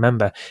a second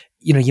member.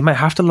 You might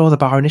have to lower the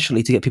bar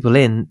initially to get people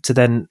in, to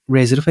then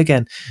raise it up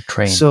again.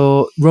 Train.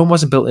 So Rome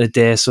wasn't built in a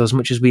day. So as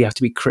much as we have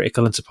to be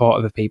critical and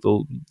supportive of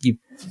people, you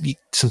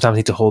sometimes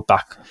need to hold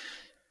back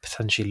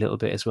potentially a little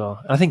bit as well.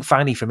 And I think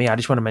finally for me, I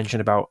just want to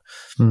mention about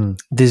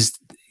there's,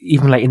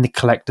 even like in the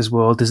collector's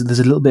world, there's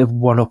a little bit of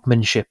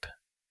one-upmanship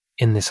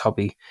in this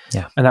hobby.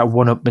 Yeah. And that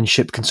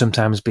one-upmanship can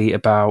sometimes be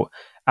about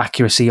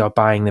accuracy or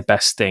buying the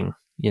best thing,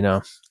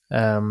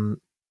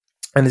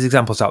 and there's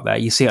examples out there.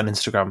 You see it on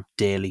Instagram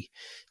daily.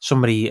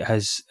 Somebody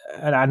has,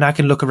 and I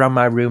can look around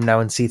my room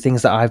now and see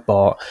things that I've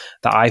bought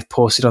that I've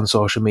posted on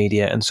social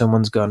media, and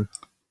someone's gone,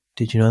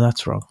 "Did you know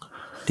that's wrong?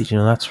 Did you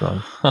know that's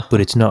wrong? But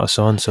it's not a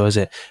so-and-so, is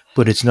it?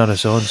 But it's not a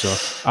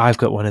so-and-so. I've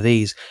got one of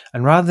these."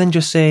 And rather than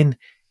just saying,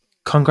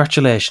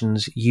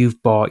 "Congratulations,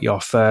 you've bought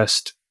your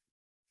first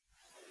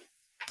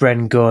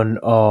Bren gun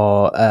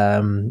or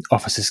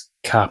officer's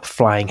cap,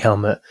 flying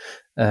helmet,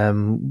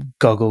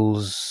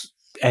 goggles,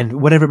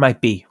 and whatever it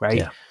might be," right?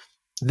 Yeah.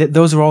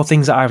 Those are all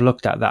things that I've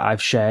looked at, that I've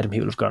shared, and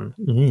people have gone,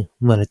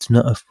 "Well, it's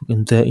not a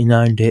fucking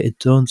 39 dated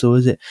so-and-so,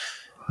 is it?"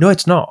 No,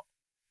 it's not.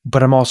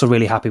 But I'm also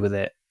really happy with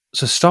it.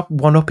 So stop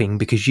one-upping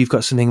because you've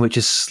got something which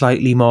is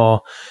slightly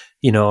more,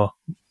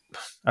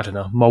 I don't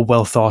know, more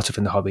well thought of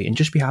in the hobby, and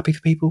just be happy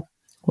for people.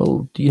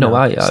 Well,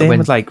 I went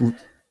with like...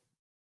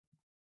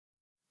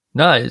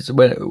 No, it's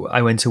when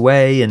I went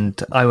away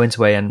and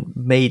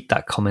made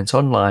that comment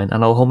online,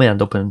 and I'll hold my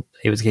hand up, and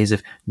it was a case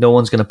of no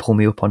one's going to pull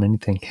me up on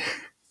anything.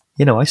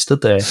 I stood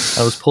there.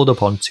 I was pulled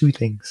up on 2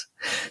 things.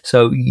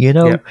 So,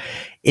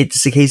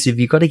 It's a case of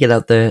you've got to get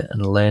out there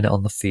and learn it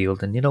on the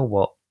field. And you know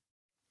what?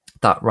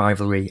 That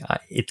rivalry,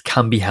 it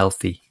can be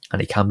healthy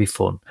and it can be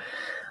fun.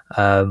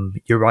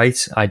 You're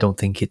right. I don't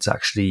think it's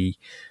actually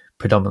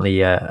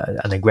predominantly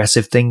an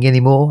aggressive thing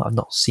anymore. I've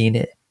not seen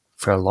it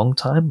for a long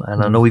time.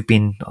 And I know we've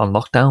been on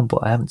lockdown, but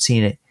I haven't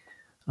seen it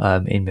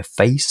in my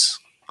face.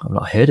 I've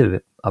not heard of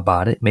it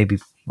about it. Maybe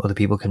other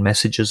people can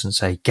message us and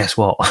say, guess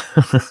what?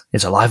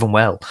 It's alive and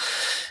well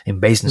in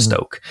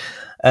Basingstoke.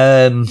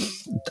 I'm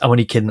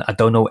only kidding. I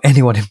don't know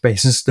anyone in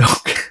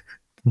Basingstoke.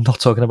 I'm not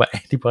talking about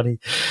anybody.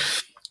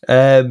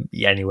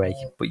 Anyway,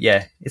 but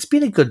yeah, it's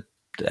been a good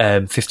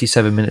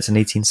 57 minutes and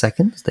 18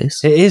 seconds.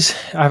 This it is.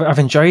 I've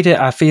enjoyed it.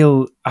 I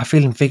feel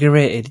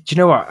invigorated. Do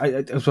you know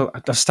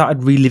what? I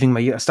started reliving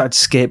my youth. I started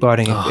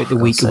skateboarding a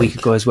week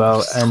ago as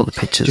well, and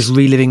just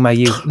reliving my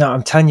youth. No,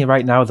 I'm telling you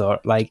right now, though,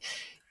 like,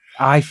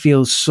 I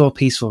feel so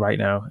peaceful right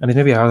now. And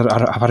maybe I've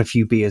had a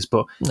few beers,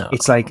 but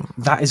it's like,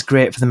 that is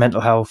great for the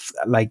mental health.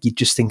 Like, you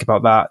just think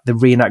about that. The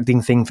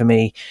reenacting thing for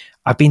me,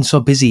 I've been so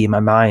busy in my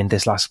mind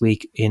this last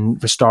week in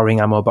restoring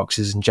ammo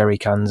boxes and jerry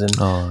cans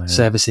and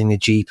servicing the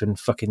Jeep and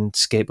fucking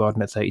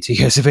skateboarding at 32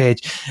 years of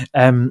age.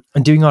 And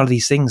doing all of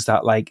these things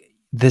that, like,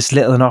 this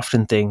little and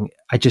often thing,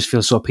 I just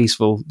feel so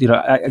peaceful.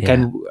 I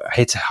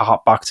hate to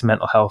harp back to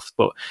mental health,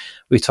 but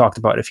we've talked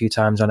about it a few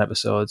times on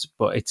episodes,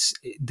 but it's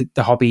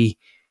the hobby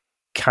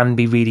can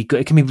be really good.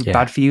 It can be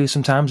bad for you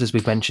sometimes, as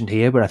we've mentioned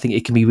here, but I think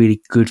it can be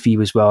really good for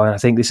you as well. And I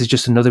think this is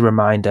just another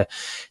reminder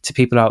to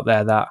people out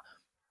there that,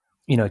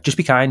 just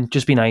be kind,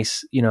 just be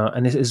nice,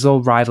 and this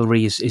whole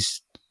rivalry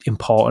is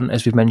important,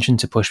 as we've mentioned,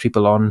 to push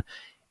people on.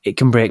 It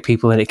can break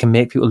people and it can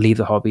make people leave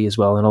the hobby as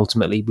well. And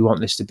ultimately, we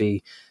want this to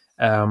be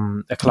a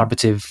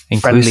collaborative,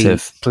 friendly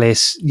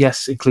place.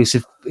 Yes,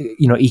 inclusive,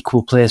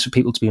 equal place for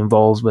people to be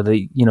involved, whether,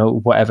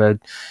 whatever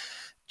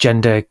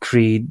gender,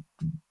 creed,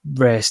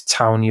 race,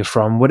 town you're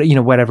from,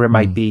 whatever it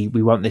might be.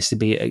 We want this to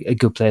be a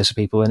good place for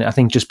people. And I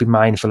think just be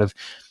mindful of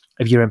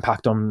your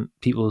impact on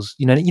people's,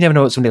 you never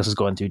know what somebody else is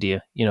going through, do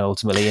you?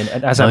 Ultimately.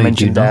 And as I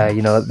mentioned there,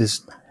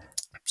 there's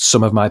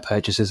some of my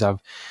purchases I've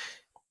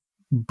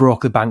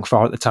broke the bank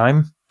for at the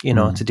time,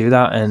 to do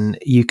that. And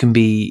you can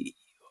be,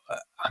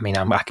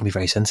 I can be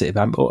very sensitive.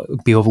 I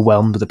be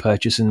overwhelmed with the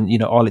purchase,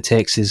 and all it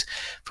takes is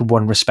for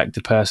one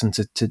respected person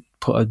to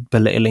put a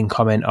belittling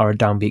comment or a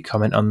downbeat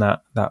comment on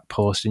that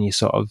post, and you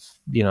sort of,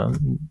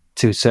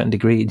 to a certain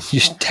degree,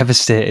 just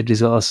devastated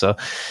as well. So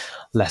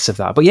less of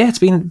that. But yeah, it's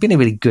been a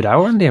really good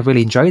hour, Andy. I've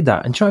really enjoyed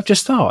that. And I've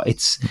just thought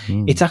it's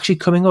actually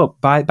coming up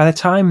by the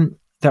time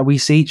that we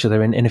see each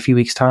other in a few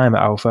weeks' time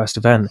at our first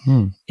event.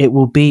 It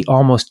will be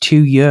almost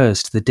 2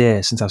 years to the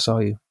day since I saw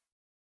you.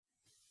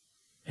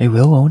 It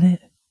will, won't it?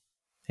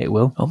 It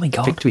will. Oh my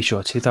God. Victory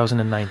Show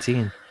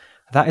 2019.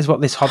 That is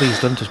what this hobby has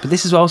done to us. But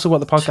this is also what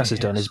the podcast has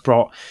done, is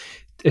brought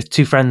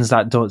 2 friends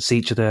that don't see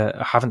each other,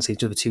 haven't seen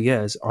each other 2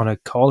 years, on a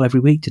call every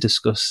week to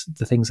discuss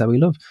the things that we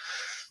love.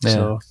 Yeah.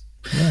 So,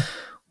 yeah.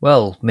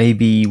 Well,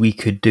 maybe we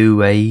could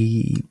do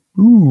a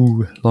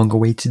Ooh,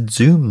 long-awaited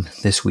Zoom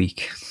this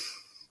week.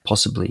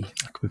 Possibly.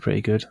 That could be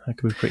pretty good. That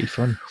could be pretty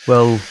fun.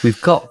 Well,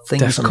 we've got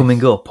things Definitely.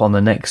 coming up on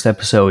the next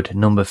episode,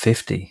 number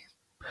 50.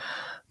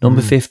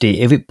 Number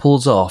 50, if it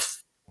pulls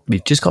off,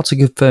 we've just got to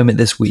confirm it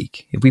this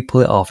week. If we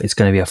pull it off, it's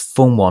going to be a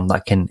fun one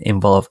that can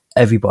involve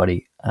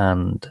everybody.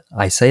 And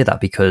I say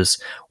that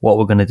because what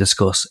we're going to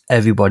discuss,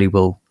 everybody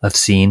will have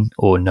seen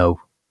or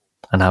know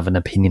and have an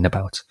opinion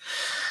about.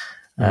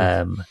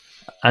 And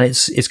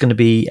it's going to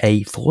be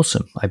a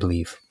foursome, I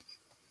believe.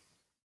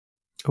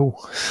 Oh,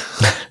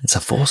 it's a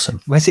foursome.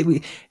 Where's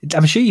it?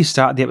 I'm sure you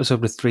started the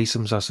episode with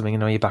threesomes or something,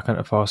 and now you're back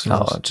onto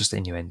foursomes. Oh, just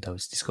innuendo.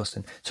 It's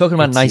disgusting. Talking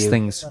about nice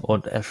things.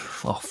 Or, oh,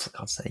 for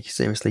God's sake,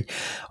 seriously.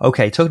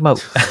 Okay, talking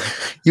about...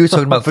 you were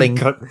talking about things...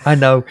 God. I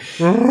know.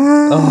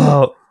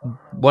 Oh,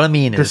 what I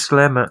mean is...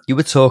 Disclaimer. You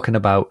were talking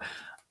about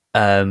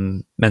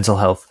mental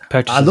health.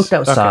 Purchases. I looked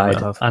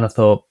outside Okay, and I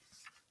thought,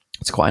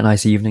 it's quite a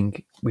nice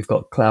evening. We've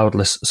got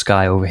cloudless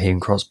sky over here in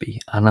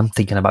Crosby, and I'm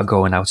thinking about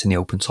going out in the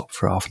open top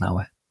for half an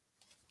hour.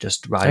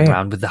 Just riding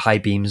around with the high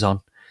beams on,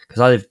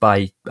 because I live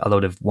by a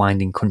load of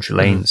winding country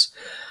lanes,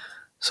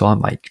 so I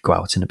might go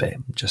out in a bit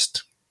and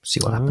just see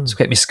what happens.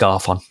 Get my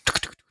scarf on.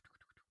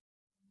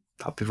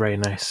 That'd be very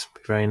nice.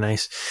 Very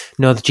nice.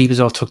 No, the Jeep is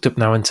all tucked up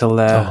now until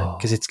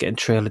because it's getting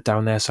trailered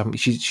down there. So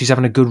she's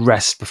having a good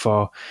rest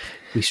before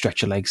we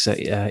stretch her legs at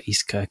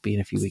East Kirkby in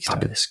a few weeks.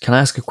 Fabulous. Can I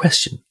ask a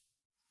question?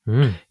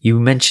 You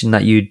mentioned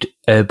that you'd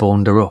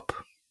airborned her up.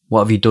 What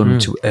have you done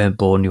to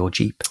airborne your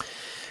Jeep?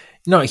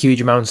 Not huge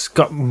amounts.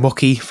 Got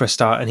mucky for a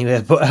start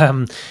anyway. But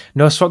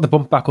no, swapped the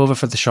bump back over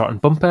for the shortened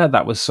bumper.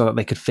 That was so that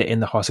they could fit in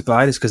the horse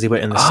gliders because they were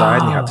in the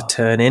side and they had to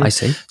turn in. I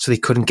see. So they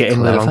couldn't get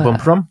in the long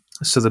bumper on.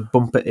 So the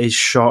bumper is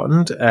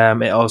shortened.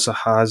 It also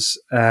has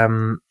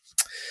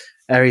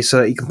areas so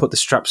that you can put the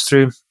straps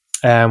through,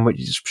 which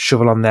you just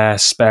shovel on there.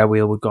 Spare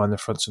wheel would go on the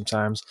front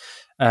sometimes.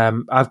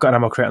 I've got an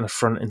ammo crate on the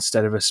front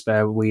instead of a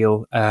spare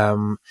wheel.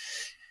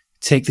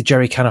 Take the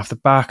jerry can off the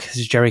back.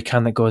 There's a jerry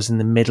can that goes in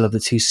the middle of the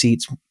two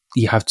seats.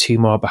 You have two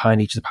more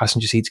behind each of the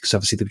passenger seats because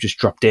obviously they've just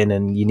dropped in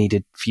and you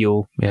needed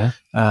fuel. Yeah.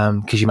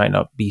 Because you might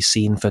not be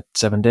seen for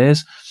 7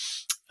 days.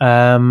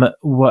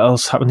 What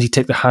else happens? You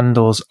take the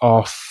handles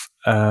off.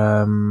 What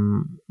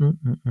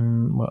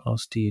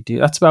else do you do?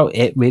 That's about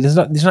it, really.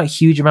 There's not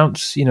huge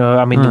amounts,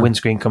 I mean, the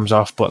windscreen comes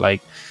off, but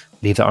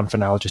leave that on for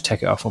now. I'll just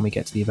take it off when we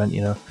get to the event,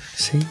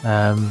 See?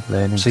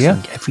 Learning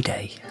every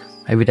day.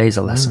 Every day is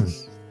a lesson.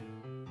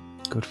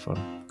 Good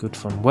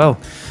fun. Well,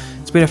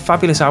 it's been a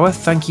fabulous hour.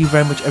 Thank you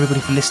very much, everybody,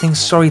 for listening.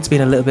 Sorry it's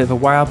been a little bit of a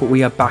while, but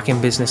we are back in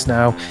business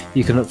now.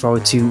 You can look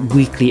forward to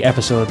weekly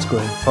episodes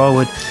going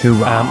forward.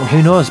 And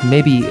who knows,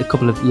 maybe a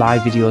couple of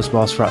live videos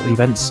whilst we're at the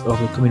events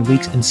over the coming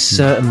weeks, and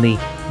certainly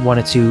 1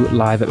 or 2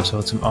 live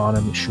episodes from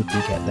Arnhem should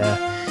we get there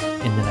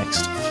in the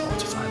next 4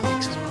 to 5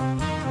 weeks as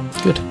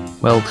well. Good.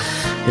 Well,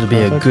 it'll be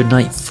a good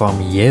night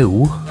from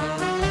you.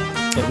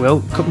 It will.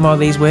 A couple more of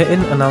these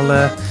waiting, and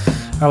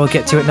I will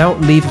get to it now,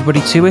 leave everybody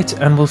to it,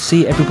 and we'll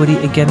see everybody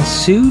again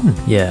soon.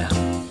 Yeah.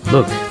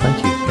 Look, thank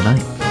you. Good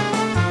night.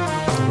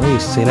 No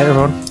worries. See you later,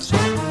 everyone. See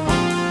you.